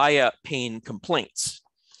via pain complaints.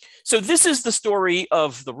 So this is the story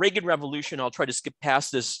of the Reagan Revolution. I'll try to skip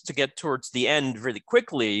past this to get towards the end really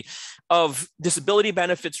quickly, of disability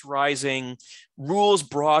benefits rising, rules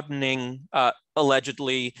broadening,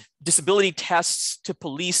 allegedly, disability tests to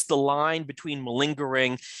police the line between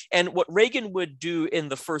malingering. And what Reagan would do in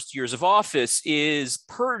the first years of office is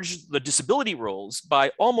purge the disability rolls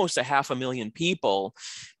by almost 500,000 people,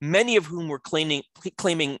 many of whom were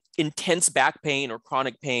claiming intense back pain or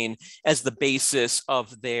chronic pain as the basis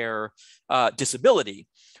of their disability.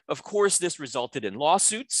 Of course, this resulted in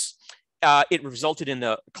lawsuits. It resulted in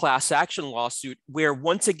a class action lawsuit where,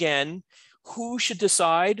 once again, who should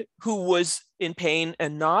decide who was in pain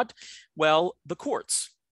and not? Well, the courts.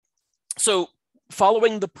 So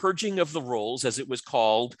following the purging of the rolls, as it was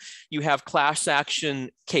called, you have class action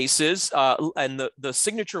cases, and the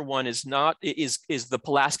signature one is the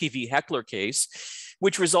Pulaski v. Heckler case,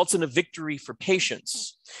 which results in a victory for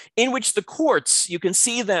patients, in which the courts, you can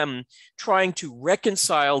see them trying to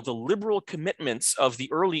reconcile the liberal commitments of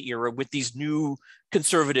the early era with these new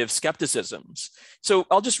conservative skepticisms. So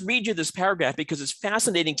I'll just read you this paragraph because it's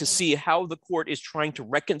fascinating to see how the court is trying to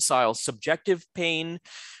reconcile subjective pain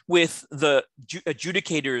with the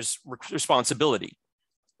adjudicator's responsibility.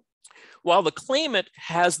 While the claimant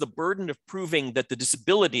has the burden of proving that the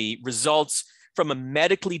disability results from a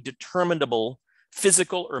medically determinable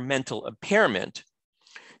physical or mental impairment,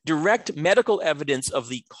 direct medical evidence of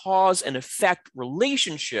the cause and effect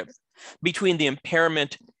relationship between the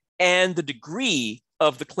impairment and the degree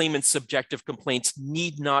of the claimant's subjective complaints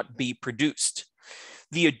need not be produced.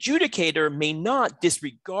 The adjudicator may not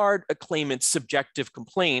disregard a claimant's subjective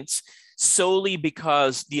complaints solely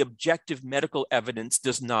because the objective medical evidence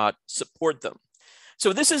does not support them.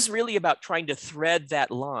 So this is really about trying to thread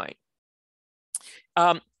that line.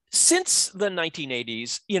 Since the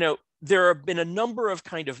 1980s, there have been a number of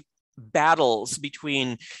kind of battles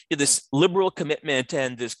between this liberal commitment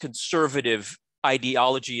and this conservative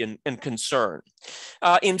ideology and concern.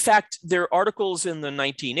 In fact, there are articles in the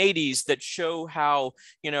 1980s that show how,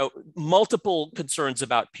 multiple concerns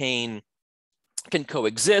about pain can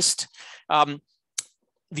coexist.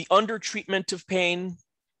 The undertreatment of pain,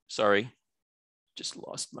 sorry, just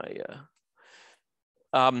lost my,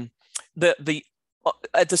 the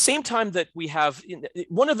at the same time that we have,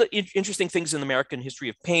 one of the interesting things in the American history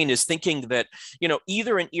of pain is thinking that,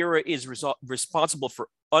 either an era is responsible for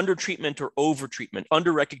undertreatment or overtreatment,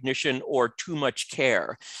 under-recognition or too much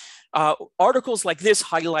care. Articles like this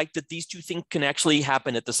highlight that these two things can actually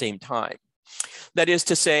happen at the same time. That is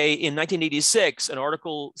to say, in 1986, an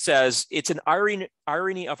article says, it's an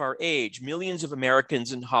irony of our age, millions of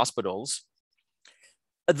Americans in hospitals,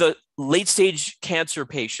 the late-stage cancer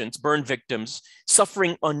patients, burn victims,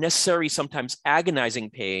 suffering unnecessary, sometimes agonizing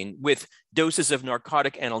pain with doses of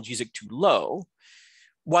narcotic analgesic too low,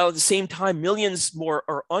 while at the same time, millions more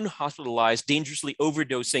are unhospitalized, dangerously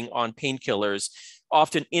overdosing on painkillers,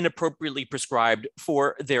 often inappropriately prescribed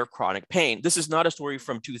for their chronic pain. This is not a story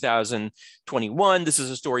from 2021. This is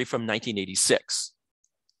a story from 1986.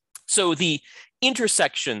 So the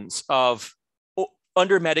intersections of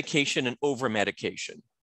under-medication and over-medication.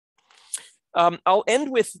 I'll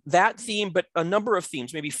end with that theme, but a number of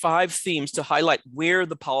themes, maybe 5 themes to highlight where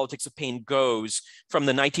the politics of pain goes from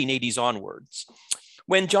the 1980s onwards.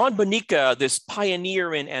 When John Bonica, this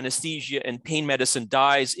pioneer in anesthesia and pain medicine,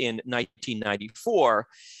 dies in 1994,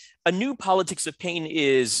 a new politics of pain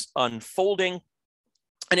is unfolding,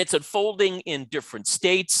 and it's unfolding in different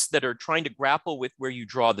states that are trying to grapple with where you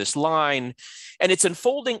draw this line, and it's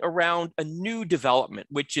unfolding around a new development,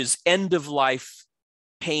 which is end-of-life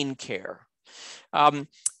pain care.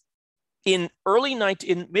 In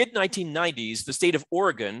mid-1990s, the state of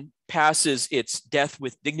Oregon passes its Death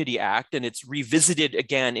with Dignity Act, and it's revisited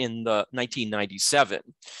again in the 1997.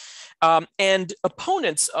 And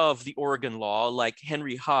opponents of the Oregon law, like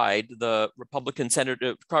Henry Hyde, the Republican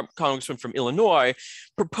senator, congressman from Illinois,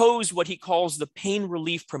 propose what he calls the Pain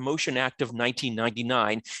Relief Promotion Act of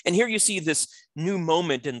 1999. And here you see this new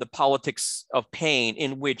moment in the politics of pain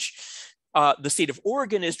in which the state of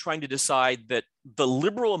Oregon is trying to decide that the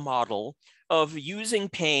liberal model of using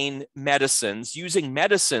pain medicines, using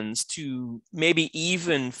medicines to maybe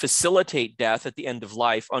even facilitate death at the end of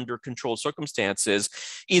life under controlled circumstances,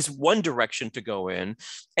 is one direction to go in.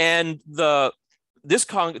 And this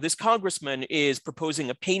congressman is proposing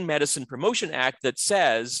a Pain Medicine Promotion Act that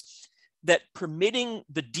says that permitting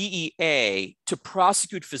the DEA to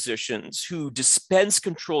prosecute physicians who dispense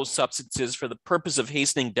controlled substances for the purpose of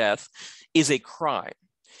hastening death is a crime.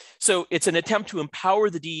 So it's an attempt to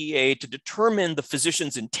empower the DEA to determine the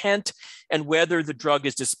physician's intent and whether the drug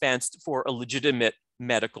is dispensed for a legitimate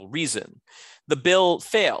medical reason. The bill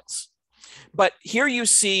fails. But here you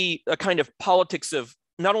see a kind of politics of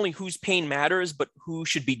not only whose pain matters, but who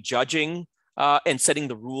should be judging and setting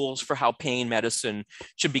the rules for how pain medicine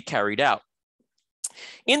should be carried out.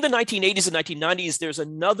 In the 1980s and 1990s, there's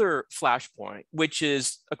another flashpoint, which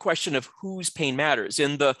is a question of whose pain matters.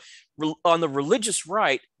 On the religious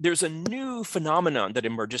right, there's a new phenomenon that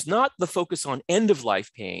emerges, not the focus on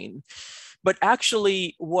end-of-life pain, but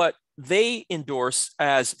actually what they endorse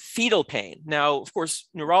as fetal pain. Now, of course,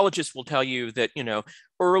 neurologists will tell you that,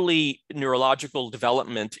 early neurological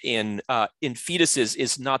development in fetuses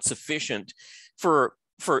is not sufficient for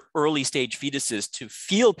early stage fetuses to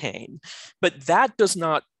feel pain, but that does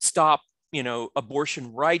not stop,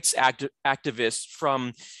 abortion rights activists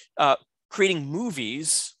from creating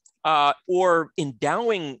movies or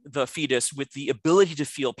endowing the fetus with the ability to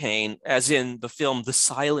feel pain, as in the film The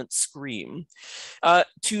Silent Scream,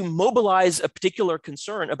 to mobilize a particular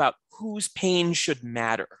concern about whose pain should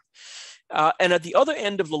matter. And at the other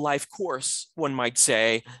end of the life course, one might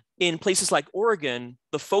say, in places like Oregon,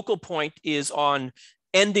 the focal point is on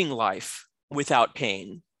ending life without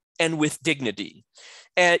pain and with dignity,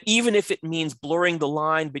 and even if it means blurring the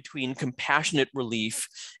line between compassionate relief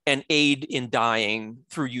and aid in dying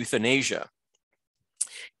through euthanasia.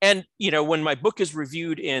 And when my book is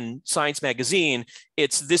reviewed in Science magazine,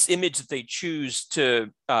 it's this image that they choose to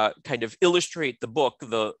kind of illustrate the book: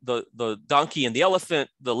 the donkey and the elephant,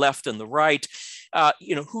 the left and the right.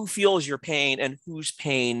 Who feels your pain and whose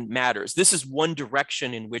pain matters. This is one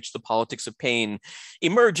direction in which the politics of pain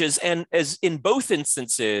emerges, and as in both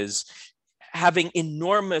instances, having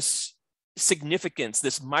enormous significance,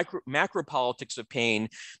 this macro politics of pain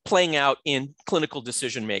playing out in clinical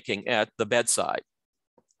decision-making at the bedside.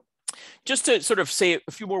 Just to sort of say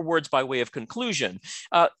a few more words by way of conclusion,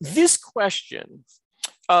 this question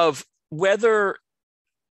of whether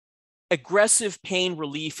aggressive pain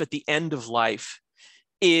relief at the end of life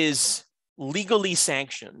is legally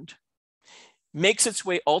sanctioned makes its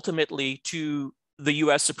way ultimately to the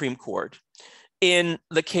US Supreme Court in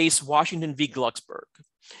the case Washington v. Glucksberg.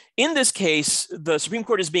 In this case, the Supreme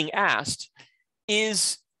Court is being asked,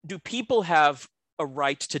 do people have a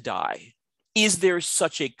right to die? Is there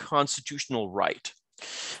such a constitutional right?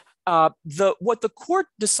 what the court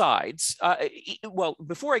decides, well,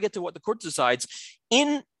 before I get to what the court decides,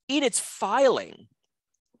 in its filing,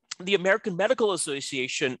 the American Medical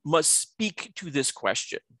Association must speak to this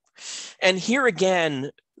question. And here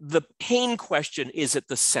again, the pain question is at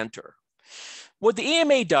the center. What the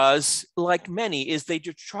AMA does, like many, is they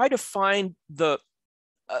just try to find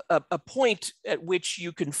a point at which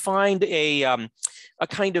you can find a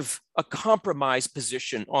kind of a compromise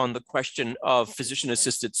position on the question of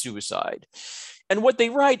physician-assisted suicide. And what they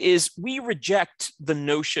write is, we reject the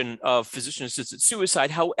notion of physician-assisted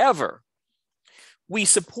suicide. However, we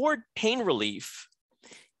support pain relief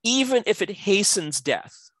even if it hastens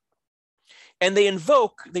death. And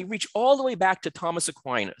they reach all the way back to Thomas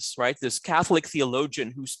Aquinas, right? This Catholic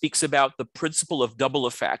theologian who speaks about the principle of double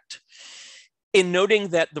effect, in noting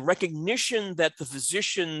that the recognition that the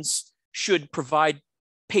physicians should provide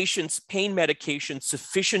patients pain medication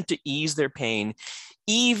sufficient to ease their pain,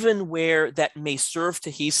 even where that may serve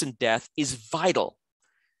to hasten death, is vital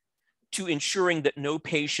to ensuring that no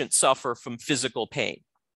patient suffer from physical pain.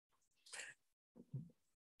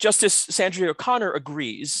 Justice Sandra O'Connor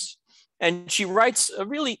agrees, and she writes a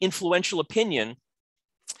really influential opinion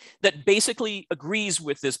that basically agrees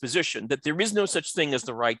with this position, that there is no such thing as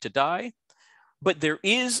the right to die, but there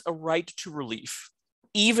is a right to relief,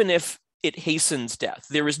 even if it hastens death.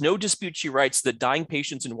 There is no dispute, she writes, that dying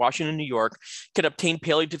patients in Washington, New York can obtain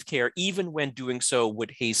palliative care even when doing so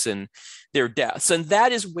would hasten their deaths. And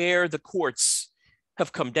that is where the courts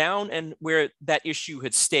have come down and where that issue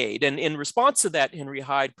had stayed. And in response to that, Henry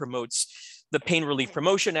Hyde promotes the Pain Relief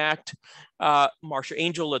Promotion Act. Marcia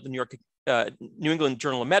Angel at the New England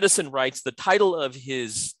Journal of Medicine writes, the title of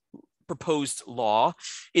his proposed law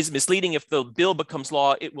is misleading. If the bill becomes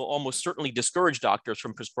law, it will almost certainly discourage doctors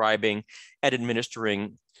from prescribing and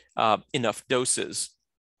administering enough doses.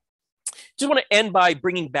 Just want to end by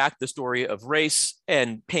bringing back the story of race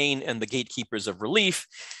and pain and the gatekeepers of relief.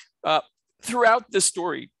 Throughout this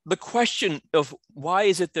story, the question of why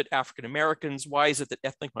is it that African Americans, why is it that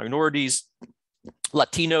ethnic minorities,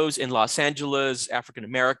 Latinos in Los Angeles, African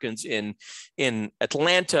Americans in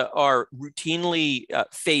Atlanta are routinely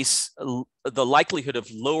face the likelihood of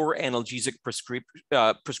lower analgesic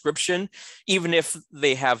prescription, even if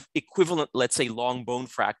they have equivalent, let's say, long bone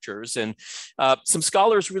fractures. And some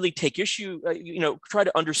scholars really take issue, try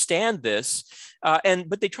to understand this,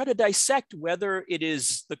 but they try to dissect whether it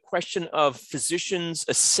is the question of physicians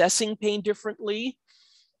assessing pain differently,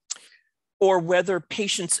 or whether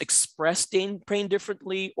patients express pain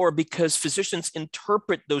differently, or because physicians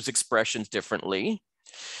interpret those expressions differently.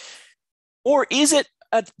 Or is it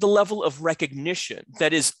at the level of recognition?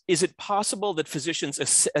 That is it possible that physicians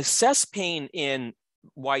assess pain in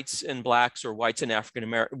whites and blacks, or whites and African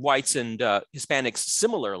Americans, whites and Hispanics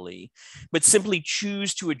similarly, but simply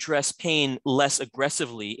choose to address pain less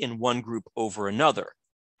aggressively in one group over another?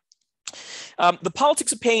 The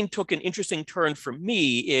politics of pain took an interesting turn for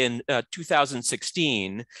me in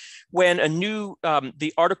 2016, when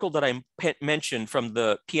the article that I mentioned from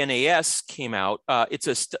the PNAS came out. It's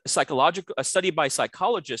a study by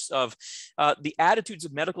psychologists of the attitudes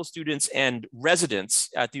of medical students and residents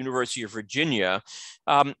at the University of Virginia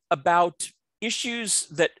about issues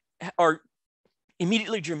that are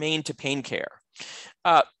immediately germane to pain care.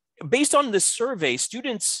 Based on this survey,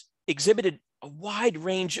 students exhibited a wide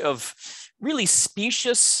range of really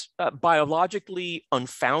specious, biologically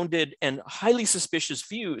unfounded, and highly suspicious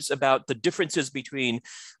views about the differences between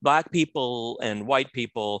Black people and white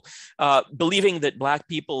people, believing that Black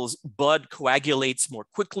people's blood coagulates more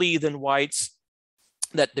quickly than whites,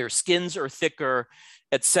 that their skins are thicker,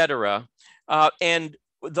 etc. And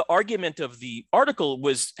the argument of the article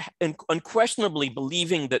was unquestionably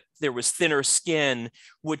believing that there was thinner skin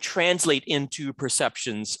would translate into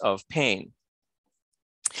perceptions of pain.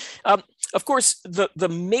 Of course, the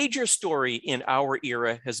major story in our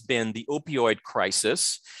era has been the opioid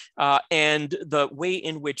crisis and the way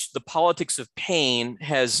in which the politics of pain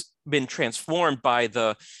has been transformed by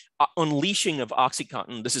the unleashing of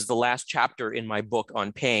OxyContin. This is the last chapter in my book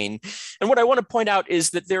on pain. And what I want to point out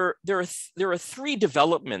is that there are three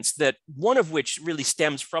developments, that one of which really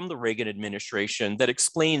stems from the Reagan administration, that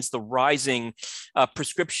explains the rising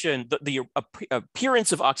prescription, the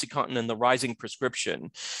appearance of OxyContin and the rising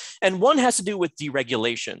prescription. And one has to do with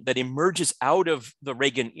deregulation that emerges out of the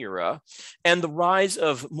Reagan era and the rise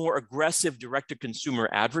of more aggressive direct-to-consumer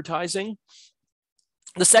advertising.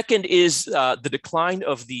 The second is the decline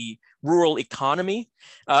of the rural economy.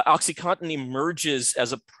 OxyContin emerges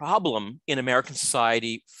as a problem in American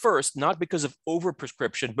society first, not because of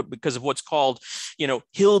overprescription, but because of what's called,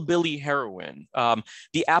 hillbilly heroin.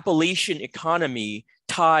 The Appalachian economy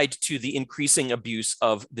tied to the increasing abuse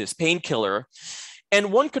of this painkiller.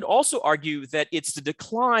 And one could also argue that it's the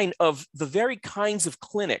decline of the very kinds of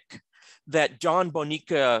clinic that John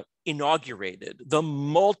Bonica inaugurated, the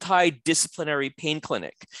multidisciplinary pain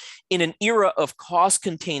clinic, in an era of cost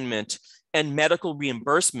containment and medical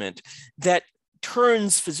reimbursement that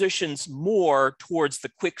turns physicians more towards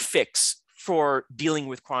the quick fix for dealing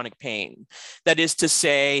with chronic pain. That is to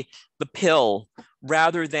say, the pill,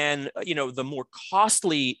 rather than the more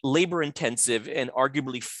costly, labor-intensive, and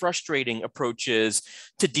arguably frustrating approaches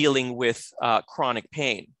to dealing with chronic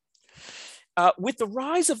pain. With the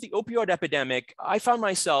rise of the opioid epidemic, I found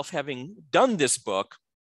myself, having done this book,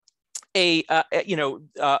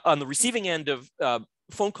 on the receiving end of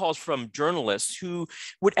phone calls from journalists who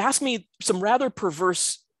would ask me some rather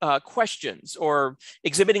perverse questions, or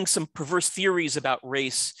exhibiting some perverse theories about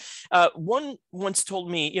race. One once told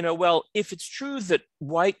me, well, if it's true that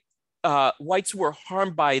whites were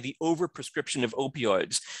harmed by the overprescription of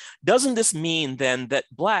opioids, doesn't this mean then that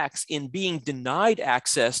Blacks, in being denied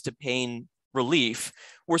access to pain relief,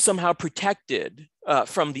 were somehow protected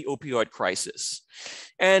from the opioid crisis?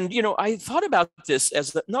 And, I thought about this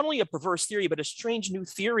as not only a perverse theory, but a strange new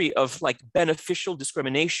theory of beneficial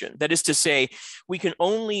discrimination. That is to say, we can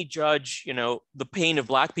only judge, the pain of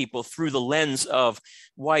Black people through the lens of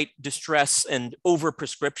white distress and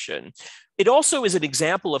overprescription. It also is an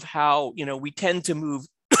example of how, we tend to move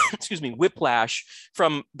whiplash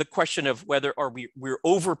from the question of whether we're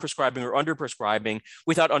over-prescribing or under-prescribing,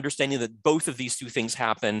 without understanding that both of these two things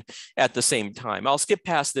happen at the same time. I'll skip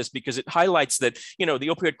past this because it highlights that, the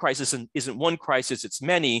opioid crisis isn't one crisis, it's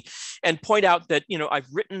many, and point out that, I've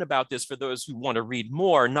written about this for those who want to read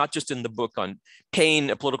more, not just in the book on pain,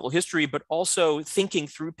 a political history, but also Thinking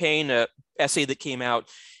Through Pain, an essay that came out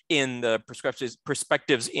in the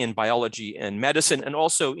Perspectives in Biology and Medicine, and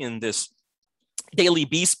also in this Daily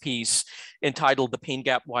Beast piece entitled "The Pain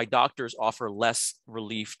Gap: Why Doctors Offer Less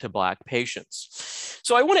Relief to Black Patients."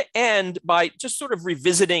 So I want to end by just sort of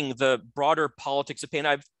revisiting the broader politics of pain.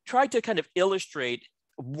 I've tried to kind of illustrate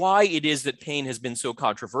why it is that pain has been so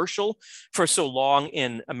controversial for so long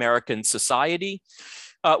in American society.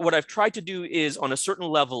 What I've tried to do is, on a certain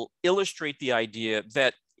level, illustrate the idea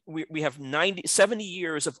that we have 70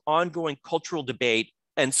 years of ongoing cultural debate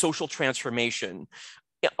and social transformation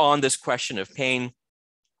on this question of pain,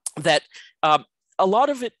 that a lot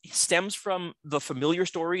of it stems from the familiar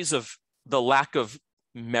stories of the lack of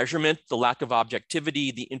measurement, the lack of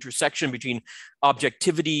objectivity, the intersection between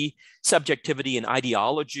objectivity, subjectivity, and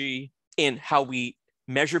ideology in how we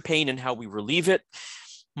measure pain and how we relieve it.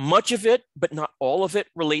 Much of it, but not all of it,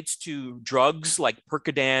 relates to drugs like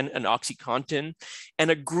Percodan and OxyContin,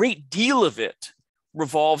 and a great deal of it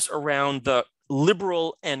revolves around the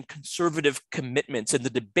liberal and conservative commitments and the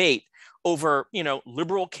debate over,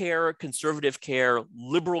 liberal care, conservative care,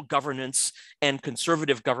 liberal governance, and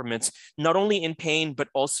conservative governments, not only in pain, but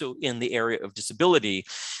also in the area of disability.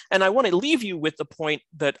 And I want to leave you with the point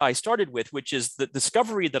that I started with, which is the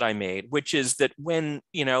discovery that I made, which is that when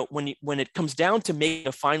it comes down to making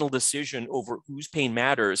a final decision over whose pain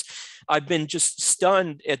matters, I've been just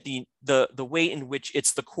stunned at the way in which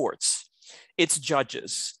it's the courts, it's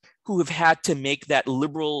judges, who have had to make that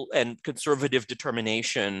liberal and conservative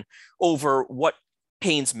determination over what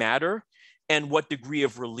pains matter and what degree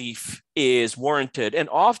of relief is warranted. And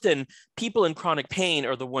often people in chronic pain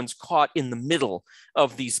are the ones caught in the middle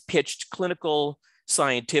of these pitched clinical,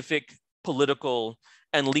 scientific, political,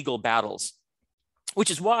 and legal battles,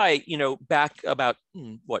 which is why, back about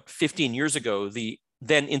 15 years ago, the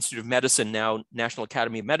then Institute of Medicine, now National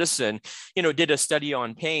Academy of Medicine, did a study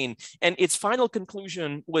on pain. And its final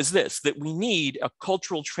conclusion was this: that we need a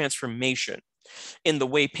cultural transformation in the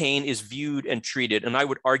way pain is viewed and treated, and I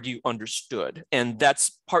would argue understood. And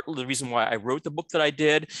that's partly the reason why I wrote the book that I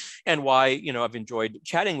did, and why I've enjoyed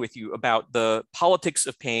chatting with you about the politics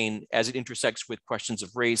of pain as it intersects with questions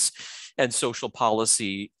of race and social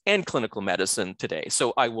policy and clinical medicine today.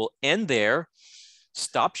 So I will end there,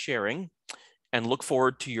 stop sharing, and look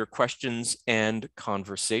forward to your questions and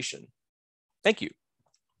conversation. Thank you.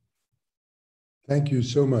 Thank you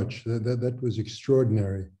so much. That was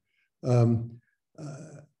extraordinary. I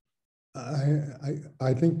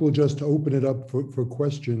think we'll just open it up for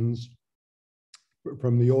questions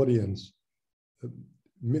from the audience.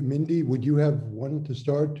 Mindy, would you have one to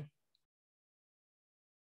start?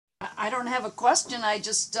 I don't have a question. I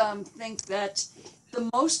just think that the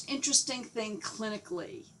most interesting thing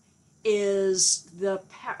clinically is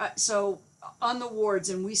so on the wards,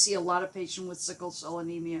 and we see a lot of patients with sickle cell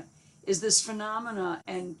anemia, is this phenomena,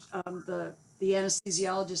 and the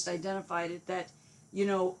anesthesiologist identified it, that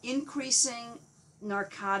increasing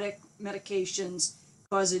narcotic medications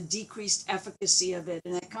cause a decreased efficacy of it.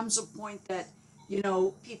 And it comes a point that, you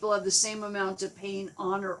know, people have the same amount of pain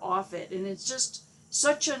on or off it. And it's just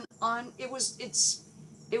such an it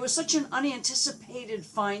was such an unanticipated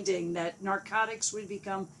finding that narcotics would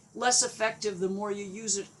become less effective the more you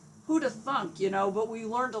use it. Who'd have thunk, you know, but we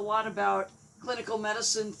learned a lot about clinical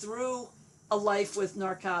medicine through a life with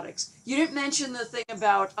narcotics. You didn't mention the thing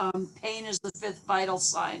about pain is the fifth vital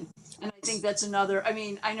sign. And I think that's another, I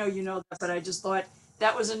mean, I know you know that, but I just thought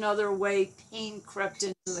that was another way pain crept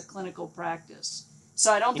into the clinical practice.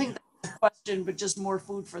 So I don't think that's a question, but just more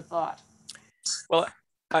food for thought. Well,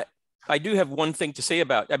 I do have one thing to say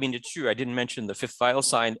about, I mean, it's true, I didn't mention the fifth vital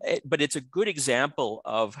sign, but it's a good example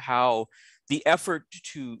of how the effort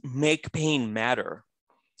to make pain matter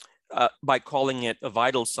by calling it a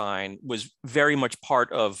vital sign was very much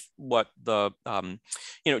part of what the,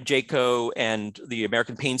 you know, JACO and the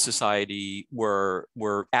American Pain Society were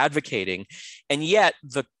advocating. And yet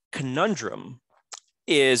the conundrum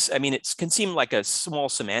is, I mean, it can seem like a small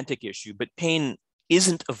semantic issue, but pain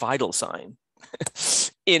isn't a vital sign.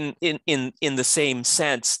 in the same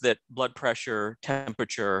sense that blood pressure,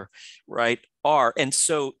 temperature, right, are. And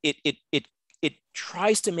so it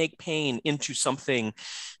tries to make pain into something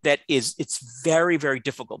that it's very, very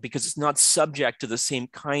difficult because it's not subject to the same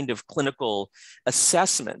kind of clinical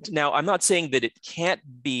assessment. Now, I'm not saying that it can't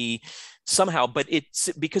be somehow, but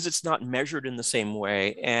it's because it's not measured in the same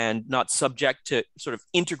way and not subject to sort of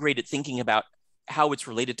integrated thinking about how it's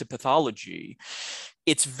related to pathology.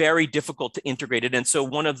 It's very difficult to integrate it. And so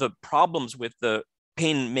one of the problems with the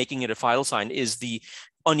pain making it a vital sign is the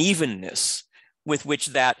unevenness with which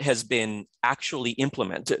that has been actually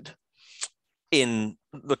implemented in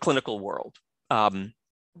the clinical world. I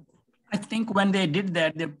think when they did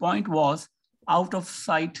that, their point was out of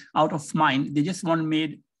sight, out of mind. They just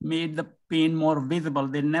made the pain more visible.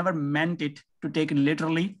 They never meant it to take it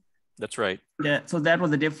literally. That's right. Yeah, so that was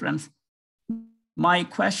the difference. My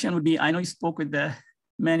question would be, I know you spoke with the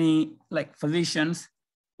many like physicians.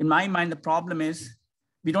 In my mind, the problem is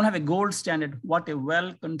we don't have a gold standard what a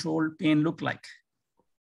well-controlled pain look like.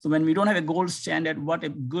 So when we don't have a gold standard what a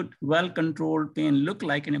good, well-controlled pain look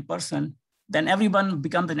like in a person, then everyone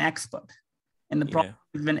becomes an expert. And the problem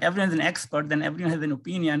is when everyone's an expert, then everyone has an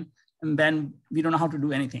opinion, and then we don't know how to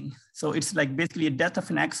do anything. So it's like basically a death of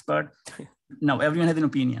an expert. No, everyone has an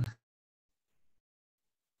opinion.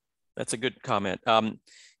 That's a good comment.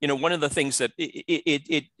 You know, one of the things that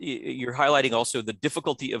you're highlighting also the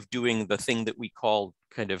difficulty of doing the thing that we call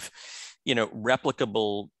kind of, you know,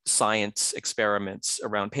 replicable science experiments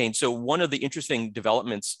around pain. So one of the interesting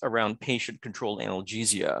developments around patient-controlled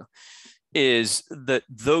analgesia is that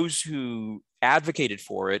those who advocated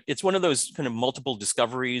for it, it's one of those kind of multiple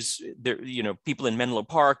discoveries. There, you know, people in Menlo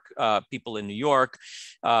Park, people in New York,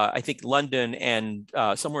 I think London, and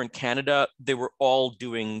somewhere in Canada, they were all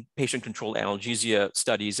doing patient-controlled analgesia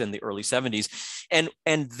studies in the early 70s.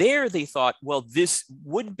 And there they thought, well, this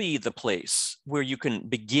would be the place where you can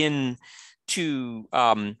begin to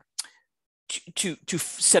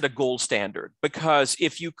set a gold standard, because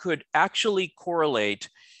if you could actually correlate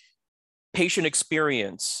patient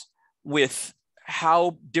experience with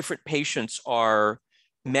how different patients are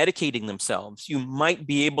medicating themselves, you might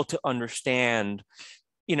be able to understand,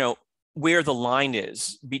 you know, where the line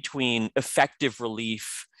is between effective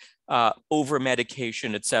relief, over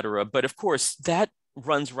medication, et cetera. But of course, that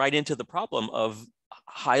runs right into the problem of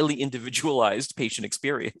highly individualized patient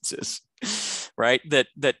experiences, right? That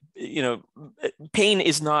you know, pain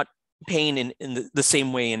is not pain in the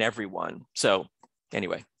same way in everyone. So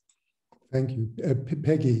anyway. Thank you.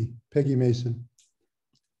 Peggy Mason.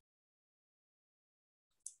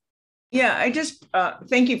 Yeah, I just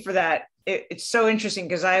thank you for that. It's so interesting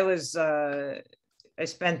because I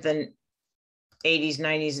spent the 80s,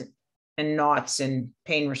 90s, and noughts in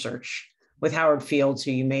pain research with Howard Fields,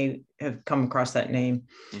 who you may have come across that name,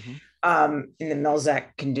 in the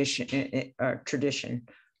Melzack tradition.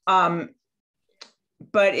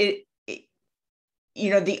 But you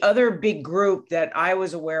know, the other big group that I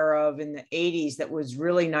was aware of in the 80s that was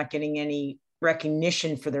really not getting any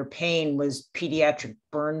recognition for their pain was pediatric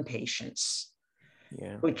burn patients,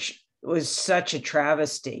 which was such a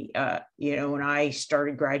travesty. You know, when I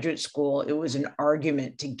started graduate school, it was an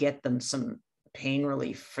argument to get them some pain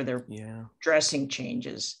relief for their dressing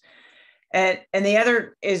changes. And the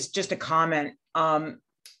other is just a comment.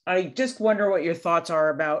 I just wonder what your thoughts are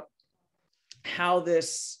about how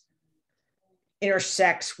this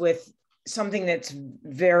intersects with something that's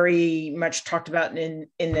very much talked about in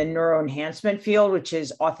the neuroenhancement field, which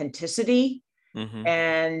is authenticity,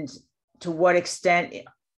 and to what extent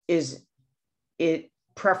is it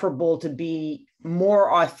preferable to be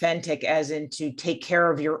more authentic, as in to take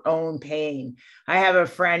care of your own pain. I have a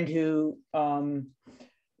friend who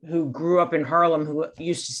grew up in Harlem who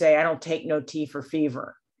used to say, "I don't take no tea for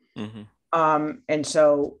fever." Mm-hmm. And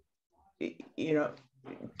so, you know,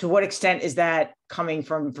 to what extent is that coming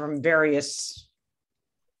from various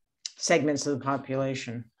segments of the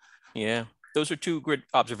population? Yeah, those are two good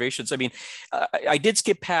observations. I mean, I did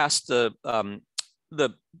skip past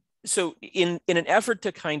so in an effort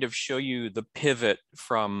to kind of show you the pivot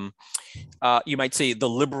from, you might say, the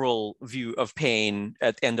liberal view of pain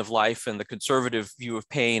at end of life and the conservative view of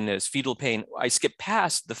pain as fetal pain, I skipped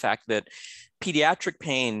past the fact that pediatric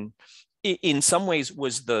pain in some ways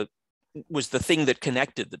was the thing that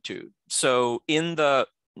connected the two. So in the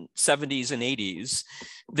 70s and 80s,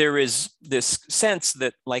 there is this sense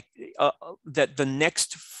that that the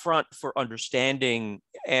next front for understanding,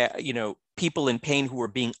 people in pain who are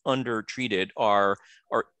being undertreated are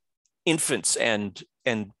infants and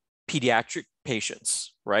pediatric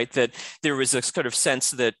patients, right? That there was this kind of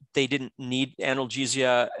sense that they didn't need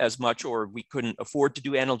analgesia as much, or we couldn't afford to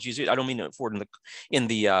do analgesia. I don't mean to afford in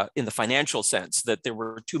the financial sense, that there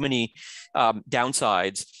were too many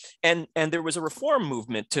downsides, and there was a reform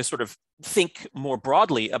movement to sort of think more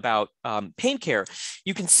broadly about pain care.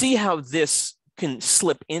 You can see how this can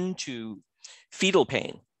slip into fetal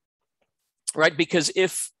pain, right? Because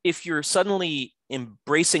if you're suddenly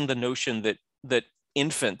embracing the notion that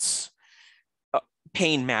infants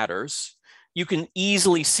pain matters, you can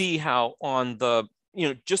easily see how on the,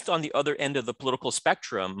 just on the other end of the political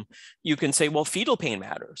spectrum, you can say, well, fetal pain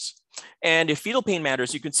matters. And if fetal pain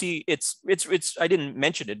matters, you can see it's I didn't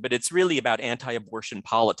mention it, but it's really about anti-abortion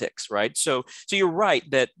politics, right? So you're right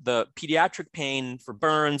that the pediatric pain for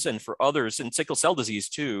burns and for others, and sickle cell disease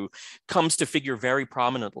too, comes to figure very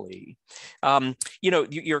prominently.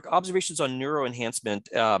 Your observations on neuroenhancement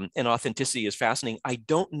and authenticity is fascinating. I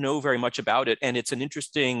don't know very much about it, and it's an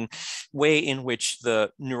interesting way in which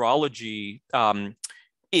the neurology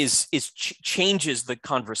changes the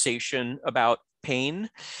conversation about pain.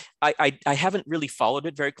 I haven't really followed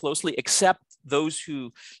it very closely, except those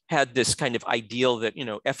who had this kind of ideal that,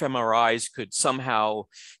 fMRIs could somehow,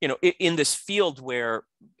 in this field where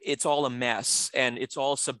it's all a mess and it's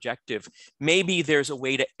all subjective, maybe there's a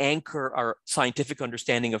way to anchor our scientific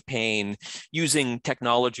understanding of pain using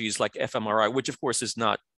technologies like fMRI, which of course is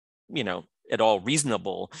not, at all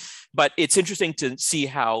reasonable. But it's interesting to see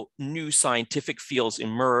how new scientific fields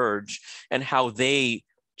emerge and how they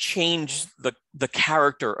change the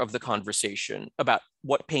character of the conversation about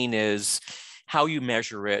what pain is, how you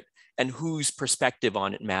measure it, and whose perspective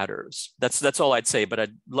on it matters. That's all I'd say, but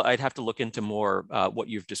I'd have to look into more what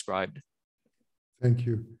you've described. Thank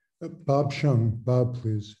you. Bob Shum. Bob,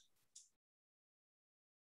 please.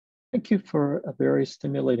 Thank you for a very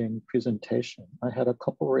stimulating presentation. I had a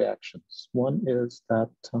couple reactions. One is that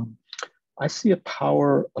I see a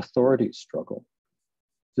power authority struggle.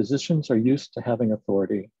 Physicians are used to having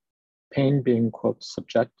authority. Pain being, quote,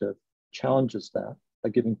 subjective, challenges that by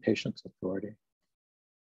giving patients authority.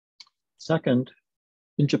 Second,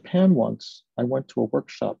 in Japan once, I went to a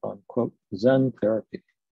workshop on, quote, Zen therapy,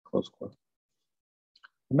 close quote.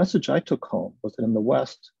 The message I took home was that in the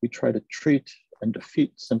West, we try to treat and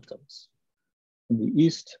defeat symptoms. In the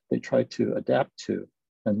East, they try to adapt to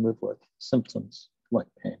and live with symptoms like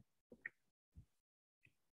pain.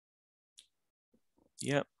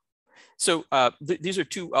 Yeah. So these are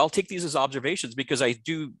two, I'll take these as observations because I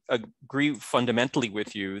do agree fundamentally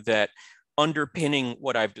with you that underpinning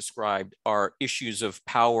what I've described are issues of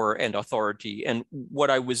power and authority. And what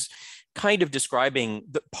I was kind of describing,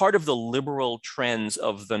 the part of the liberal trends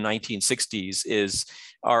of the 1960s is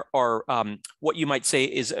are what you might say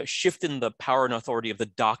is a shift in the power and authority of the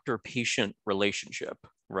doctor-patient relationship,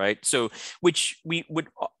 right? So which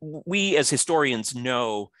we as historians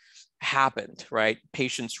know happened, right?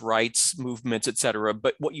 Patients' rights movements, et cetera.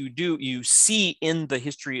 But what you see in the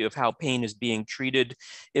history of how pain is being treated,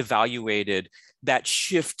 evaluated, that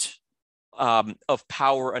shift of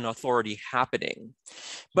power and authority happening.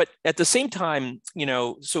 But at the same time,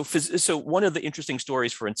 so one of the interesting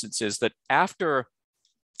stories, for instance, is that after,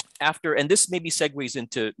 and this maybe segues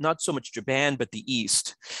into not so much Japan, but the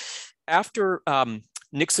East, after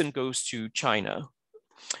Nixon goes to China,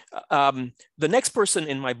 the next person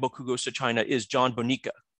in my book who goes to China is John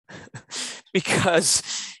Bonica, because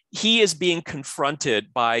he is being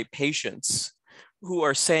confronted by patients who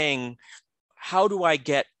are saying, how do I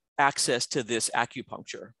get access to this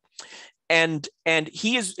acupuncture? And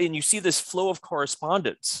you see this flow of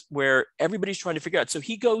correspondence where everybody's trying to figure out. So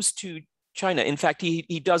he goes to China. In fact,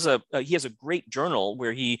 he has a great journal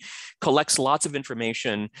where he collects lots of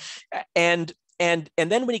information, and then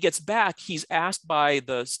when he gets back, he's asked by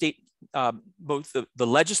the state, both the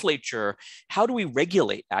legislature, how do we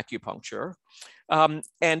regulate acupuncture?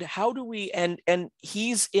 And how do we, and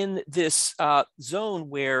he's in this zone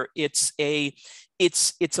where it's a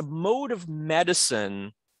mode of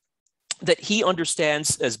medicine that he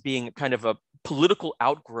understands as being kind of a political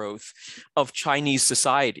outgrowth of Chinese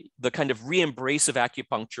society. The kind of re-embrace of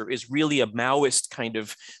acupuncture is really a Maoist kind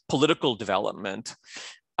of political development.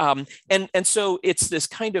 And so it's this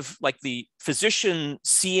kind of like the physician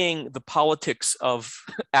seeing the politics of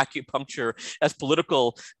acupuncture as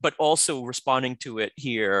political, but also responding to it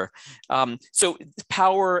here. So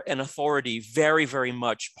power and authority, very, very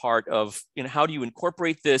much part of, how do you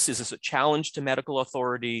incorporate this? Is this a challenge to medical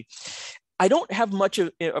authority? I don't have much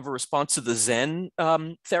of a response to the Zen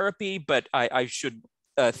therapy, but I should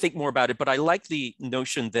think more about it. But I like the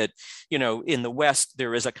notion that, in the West,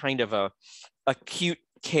 there is a kind of a acute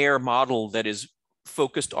care model that is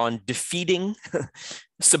focused on defeating,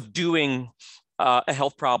 subduing a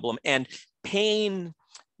health problem, and pain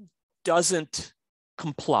doesn't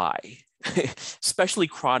comply, especially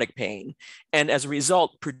chronic pain. And as a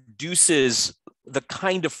result, produces the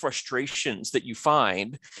kind of frustrations that you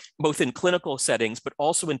find both in clinical settings, but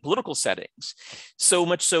also in political settings. So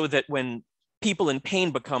much so that when people in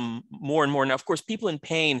pain become more and more, now, of course, people in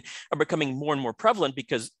pain are becoming more and more prevalent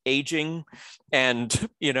because aging and,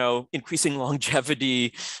 increasing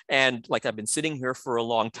longevity. And like I've been sitting here for a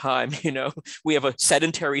long time, we have a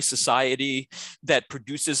sedentary society that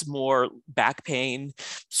produces more back pain.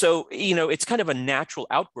 So, it's kind of a natural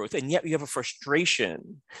outgrowth. And yet you have a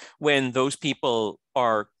frustration when those people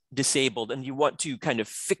are disabled and you want to kind of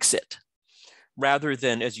fix it rather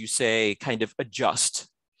than, as you say, kind of adjust.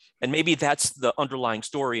 And maybe that's the underlying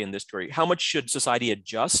story in this story. How much should society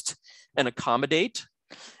adjust and accommodate?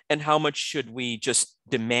 And how much should we just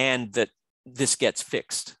demand that this gets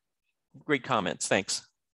fixed? Great comments. Thanks.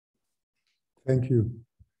 Thank you.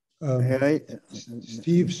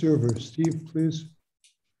 Steve Server. Steve, please.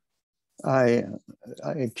 Ahmad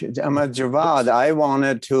Javad, I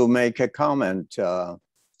wanted to make a comment,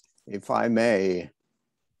 if I may.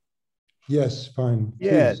 Yes, fine.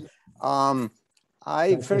 Yes.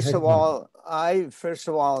 I first of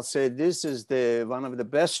all say this is one of the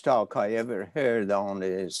best talk I ever heard on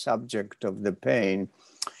the subject of the pain.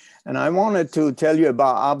 And I wanted to tell you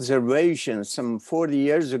about observations. Some 40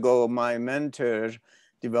 years ago, my mentor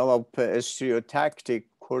developed a stereotactic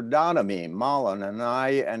cordotomy. Malin and I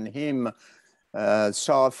and him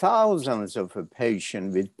saw thousands of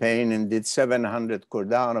patients with pain and did 700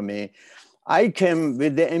 cordotomy. I came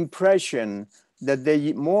with the impression that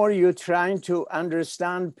the more you're trying to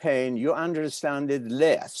understand pain, you understand it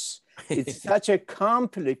less. It's such a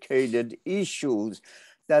complicated issue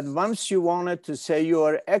that once you wanted to say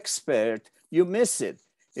you're expert, you miss it.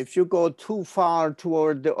 If you go too far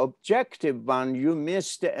toward the objective one, you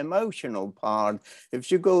miss the emotional part. If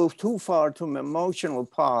you go too far to the emotional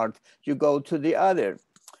part, you go to the other.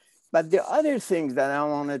 But the other thing that I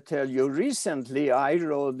want to tell you, recently I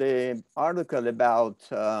wrote an article about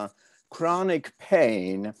chronic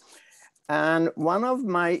pain. And one of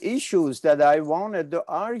my issues that I wanted to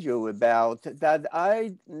argue about, that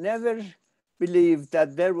I never believed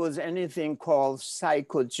that there was anything called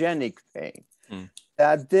psychogenic pain,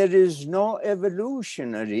 that there is no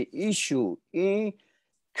evolutionary issue in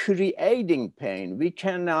creating pain. We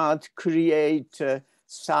cannot create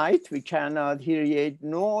sight, we cannot create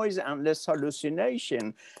noise unless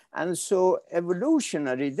hallucination. And so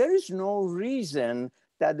evolutionary, there is no reason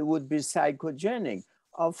that would be psychogenic.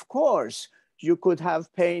 Of course, you could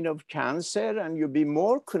have pain of cancer and you'd be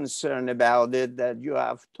more concerned about it that you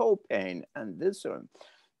have toe pain and this one.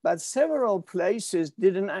 But several places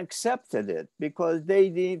didn't accept it because they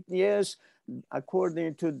did, yes,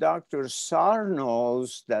 according to Dr.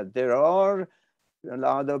 Sarno's, that there are a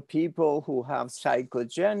lot of people who have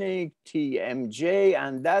psychogenic TMJ,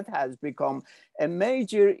 and that has become a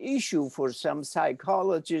major issue for some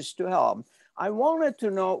psychologists to help. I wanted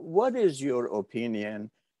to know, what is your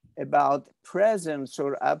opinion about presence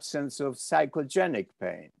or absence of psychogenic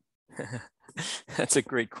pain? That's a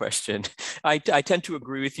great question. I tend to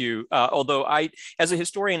agree with you, although as a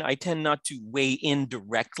historian, I tend not to weigh in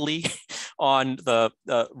directly on the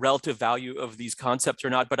relative value of these concepts or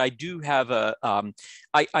not, but I do have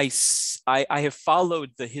I have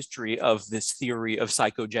followed the history of this theory of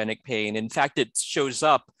psychogenic pain. In fact, it shows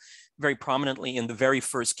up very prominently in the very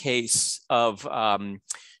first case of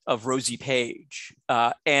of Rosie Page.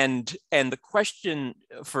 And the question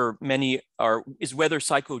for many is whether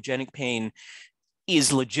psychogenic pain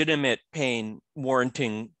is legitimate pain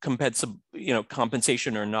warranting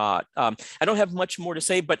compensation or not. I don't have much more to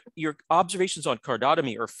say, but your observations on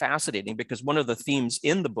cardotomy are fascinating, because one of the themes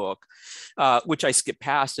in the book, which I skip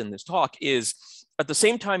past in this talk, is at the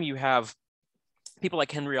same time you have people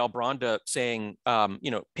like Henry Albranda saying,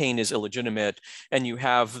 pain is illegitimate, and you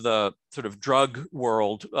have the sort of drug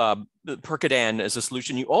world, Percodan as a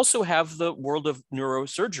solution. You also have the world of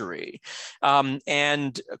neurosurgery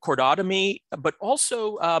and cordotomy, but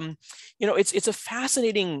also, it's a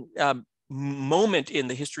fascinating moment in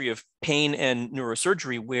the history of pain and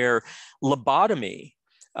neurosurgery where lobotomy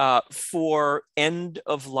for end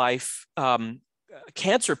of life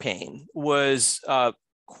cancer pain was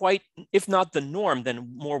quite, if not the norm,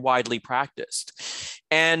 then more widely practiced.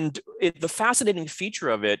 And the fascinating feature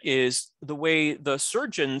of it is the way the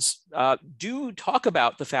surgeons do talk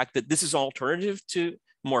about the fact that this is an alternative to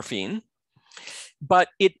morphine, but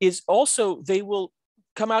it is also, they will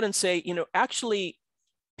come out and say, actually,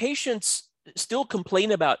 patients still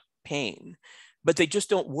complain about pain, but they just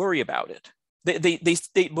don't worry about it.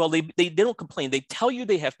 They don't complain. They tell you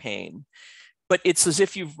they have pain, but it's as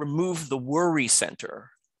if you've removed the worry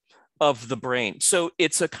center of the brain. So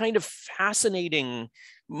it's a kind of fascinating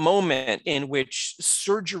moment in which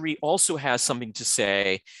surgery also has something to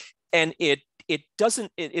say. And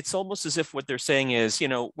it's almost as if what they're saying is,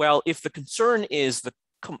 well, if the concern is the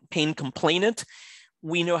pain complainant,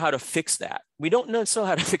 we know how to fix that. We don't necessarily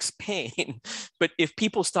how to fix pain, but if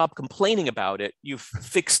people stop complaining about it, you've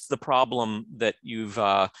fixed the problem that you've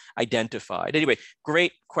identified. Anyway,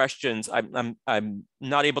 great questions. I'm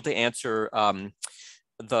not able to answer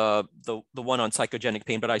the one on psychogenic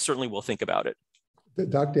pain, but I certainly will think about it.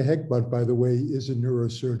 Dr. Heckbart, by the way, is a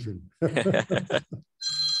neurosurgeon.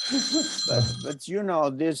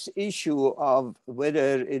 but this issue of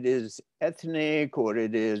whether it is ethnic or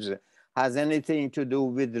has anything to do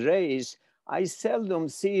with race, I seldom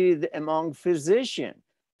see it among physicians.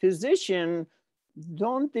 Physicians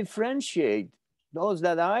don't differentiate, those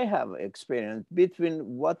that I have experienced,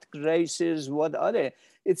 between what races, what other.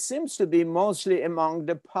 It seems to be mostly among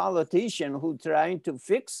the politicians who trying to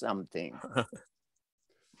fix something.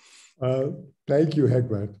 Thank you,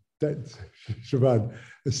 Hegbert. Siobhan.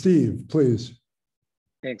 Steve, please.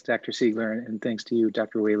 Thanks, Dr. Siegler, and thanks to you,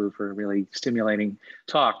 Dr. Wailoo, for a really stimulating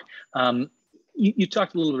talk. You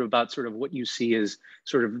talked a little bit about sort of what you see as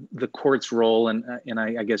sort of the court's role and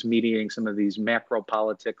I guess mediating some of these macro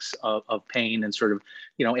politics of pain and sort of,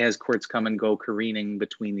 as courts come and go careening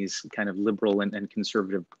between these kind of liberal and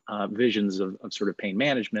conservative visions of sort of pain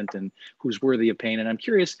management and who's worthy of pain. And I'm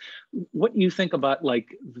curious what you think about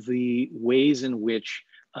like the ways in which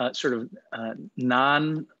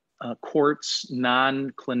courts,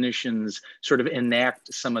 non-clinicians sort of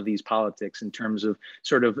enact some of these politics in terms of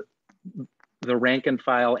sort of the rank and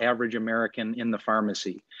file average American in the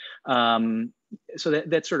pharmacy. So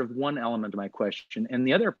that's sort of one element of my question. And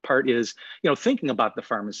the other part is, thinking about the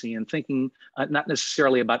pharmacy and thinking not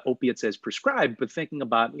necessarily about opiates as prescribed, but thinking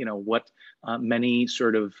about, what many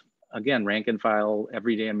sort of, again, rank and file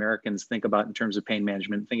everyday Americans think about in terms of pain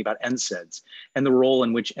management, thinking about NSAIDs and the role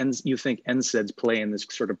in which you think NSAIDs play in this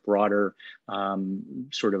sort of broader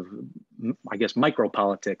sort of, I guess,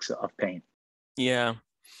 micropolitics of pain. Yeah.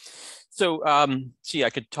 So, I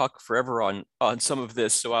could talk forever on some of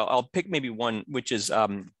this. So I'll pick maybe one, which is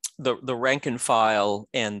the rank and file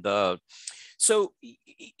and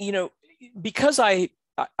because I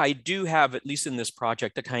do have, at least in this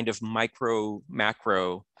project, a kind of micro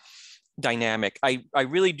macro dynamic. I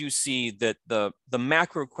really do see that the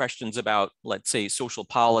macro questions about, let's say, social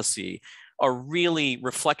policy are really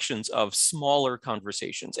reflections of smaller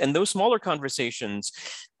conversations. And those smaller conversations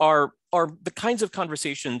are the kinds of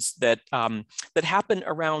conversations that happen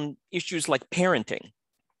around issues like parenting.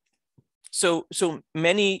 So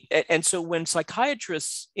when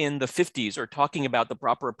psychiatrists in the 50s are talking about the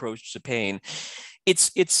proper approach to pain,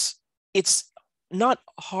 it's not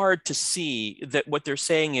hard to see that what they're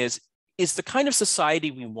saying is the kind of society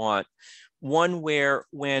we want, one where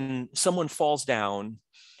when someone falls down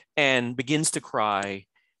and begins to cry,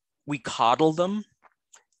 we coddle them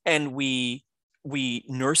and we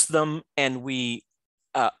nurse them and we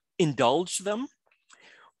indulge them?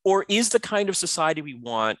 Or is the kind of society we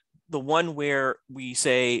want the one where we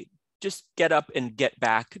say, just get up and get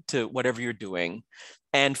back to whatever you're doing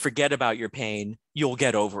and forget about your pain, you'll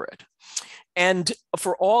get over it? And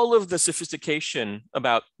for all of the sophistication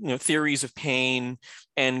about theories of pain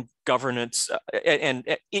and governance, and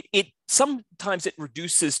it sometimes it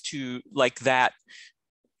reduces to like that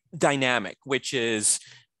dynamic, which is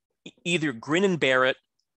either grin and bear it,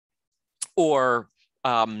 or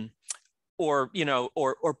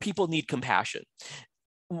people need compassion.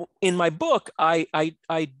 In my book, I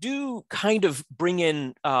do kind of bring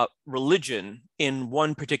in religion in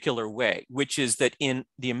one particular way, which is that in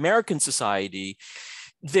the American society,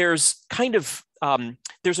 there's kind of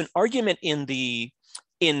there's an argument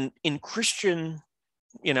in Christian,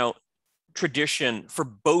 tradition for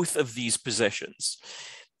both of these positions.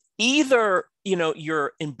 Either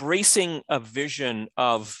you're embracing a vision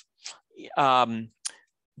of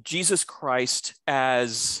Jesus Christ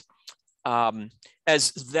as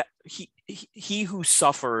that he who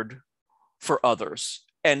suffered for others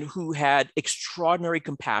and who had extraordinary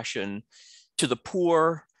compassion to the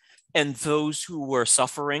poor and those who were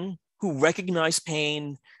suffering, who recognized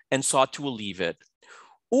pain and sought to alleviate it.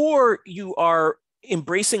 Or you are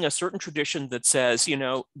embracing a certain tradition that says,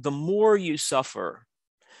 the more you suffer,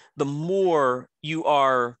 the more you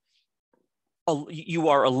are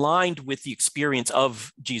aligned with the experience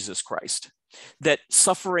of Jesus Christ, that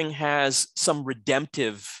suffering has some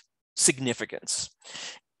redemptive significance.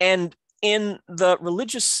 And in the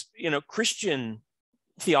religious, Christian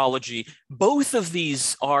theology, both of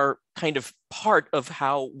these are kind of part of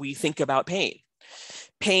how we think about pain.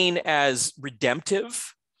 Pain as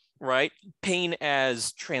redemptive, right? Pain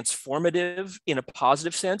as transformative in a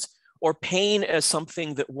positive sense, or pain as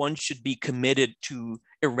something that one should be committed to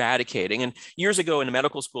eradicating. And years ago in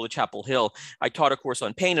medical school at Chapel Hill, I taught a course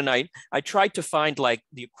on pain, and I tried to find like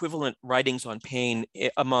the equivalent writings on pain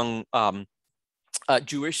among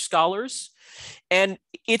Jewish scholars. And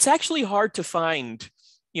it's actually hard to find,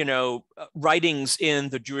 writings in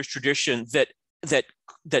the Jewish tradition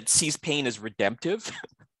that sees pain as redemptive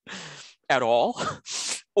at all,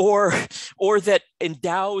 or that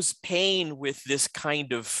endows pain with this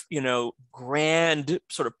kind of, grand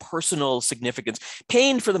sort of personal significance.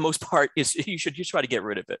 Pain, for the most part, is you should try to get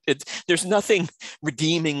rid of it. There's nothing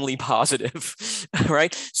redeemingly positive,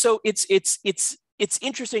 right? So it's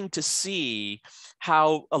interesting to see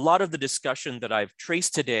how a lot of the discussion that I've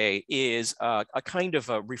traced today is a kind of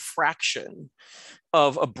a refraction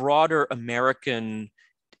of a broader American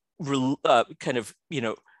kind of,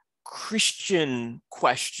 Christian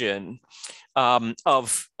question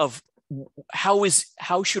of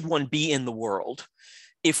how should one be in the world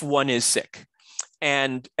if one is sick,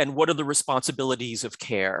 and what are the responsibilities of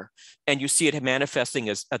care, and you see it manifesting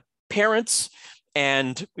as parents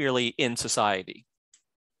and really in society.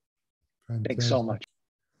 Fantastic. Thanks so much.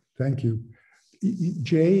 Thank you.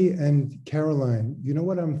 Jay and Caroline, you know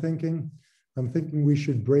what I'm thinking? I'm thinking we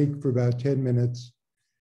should break for about 10 minutes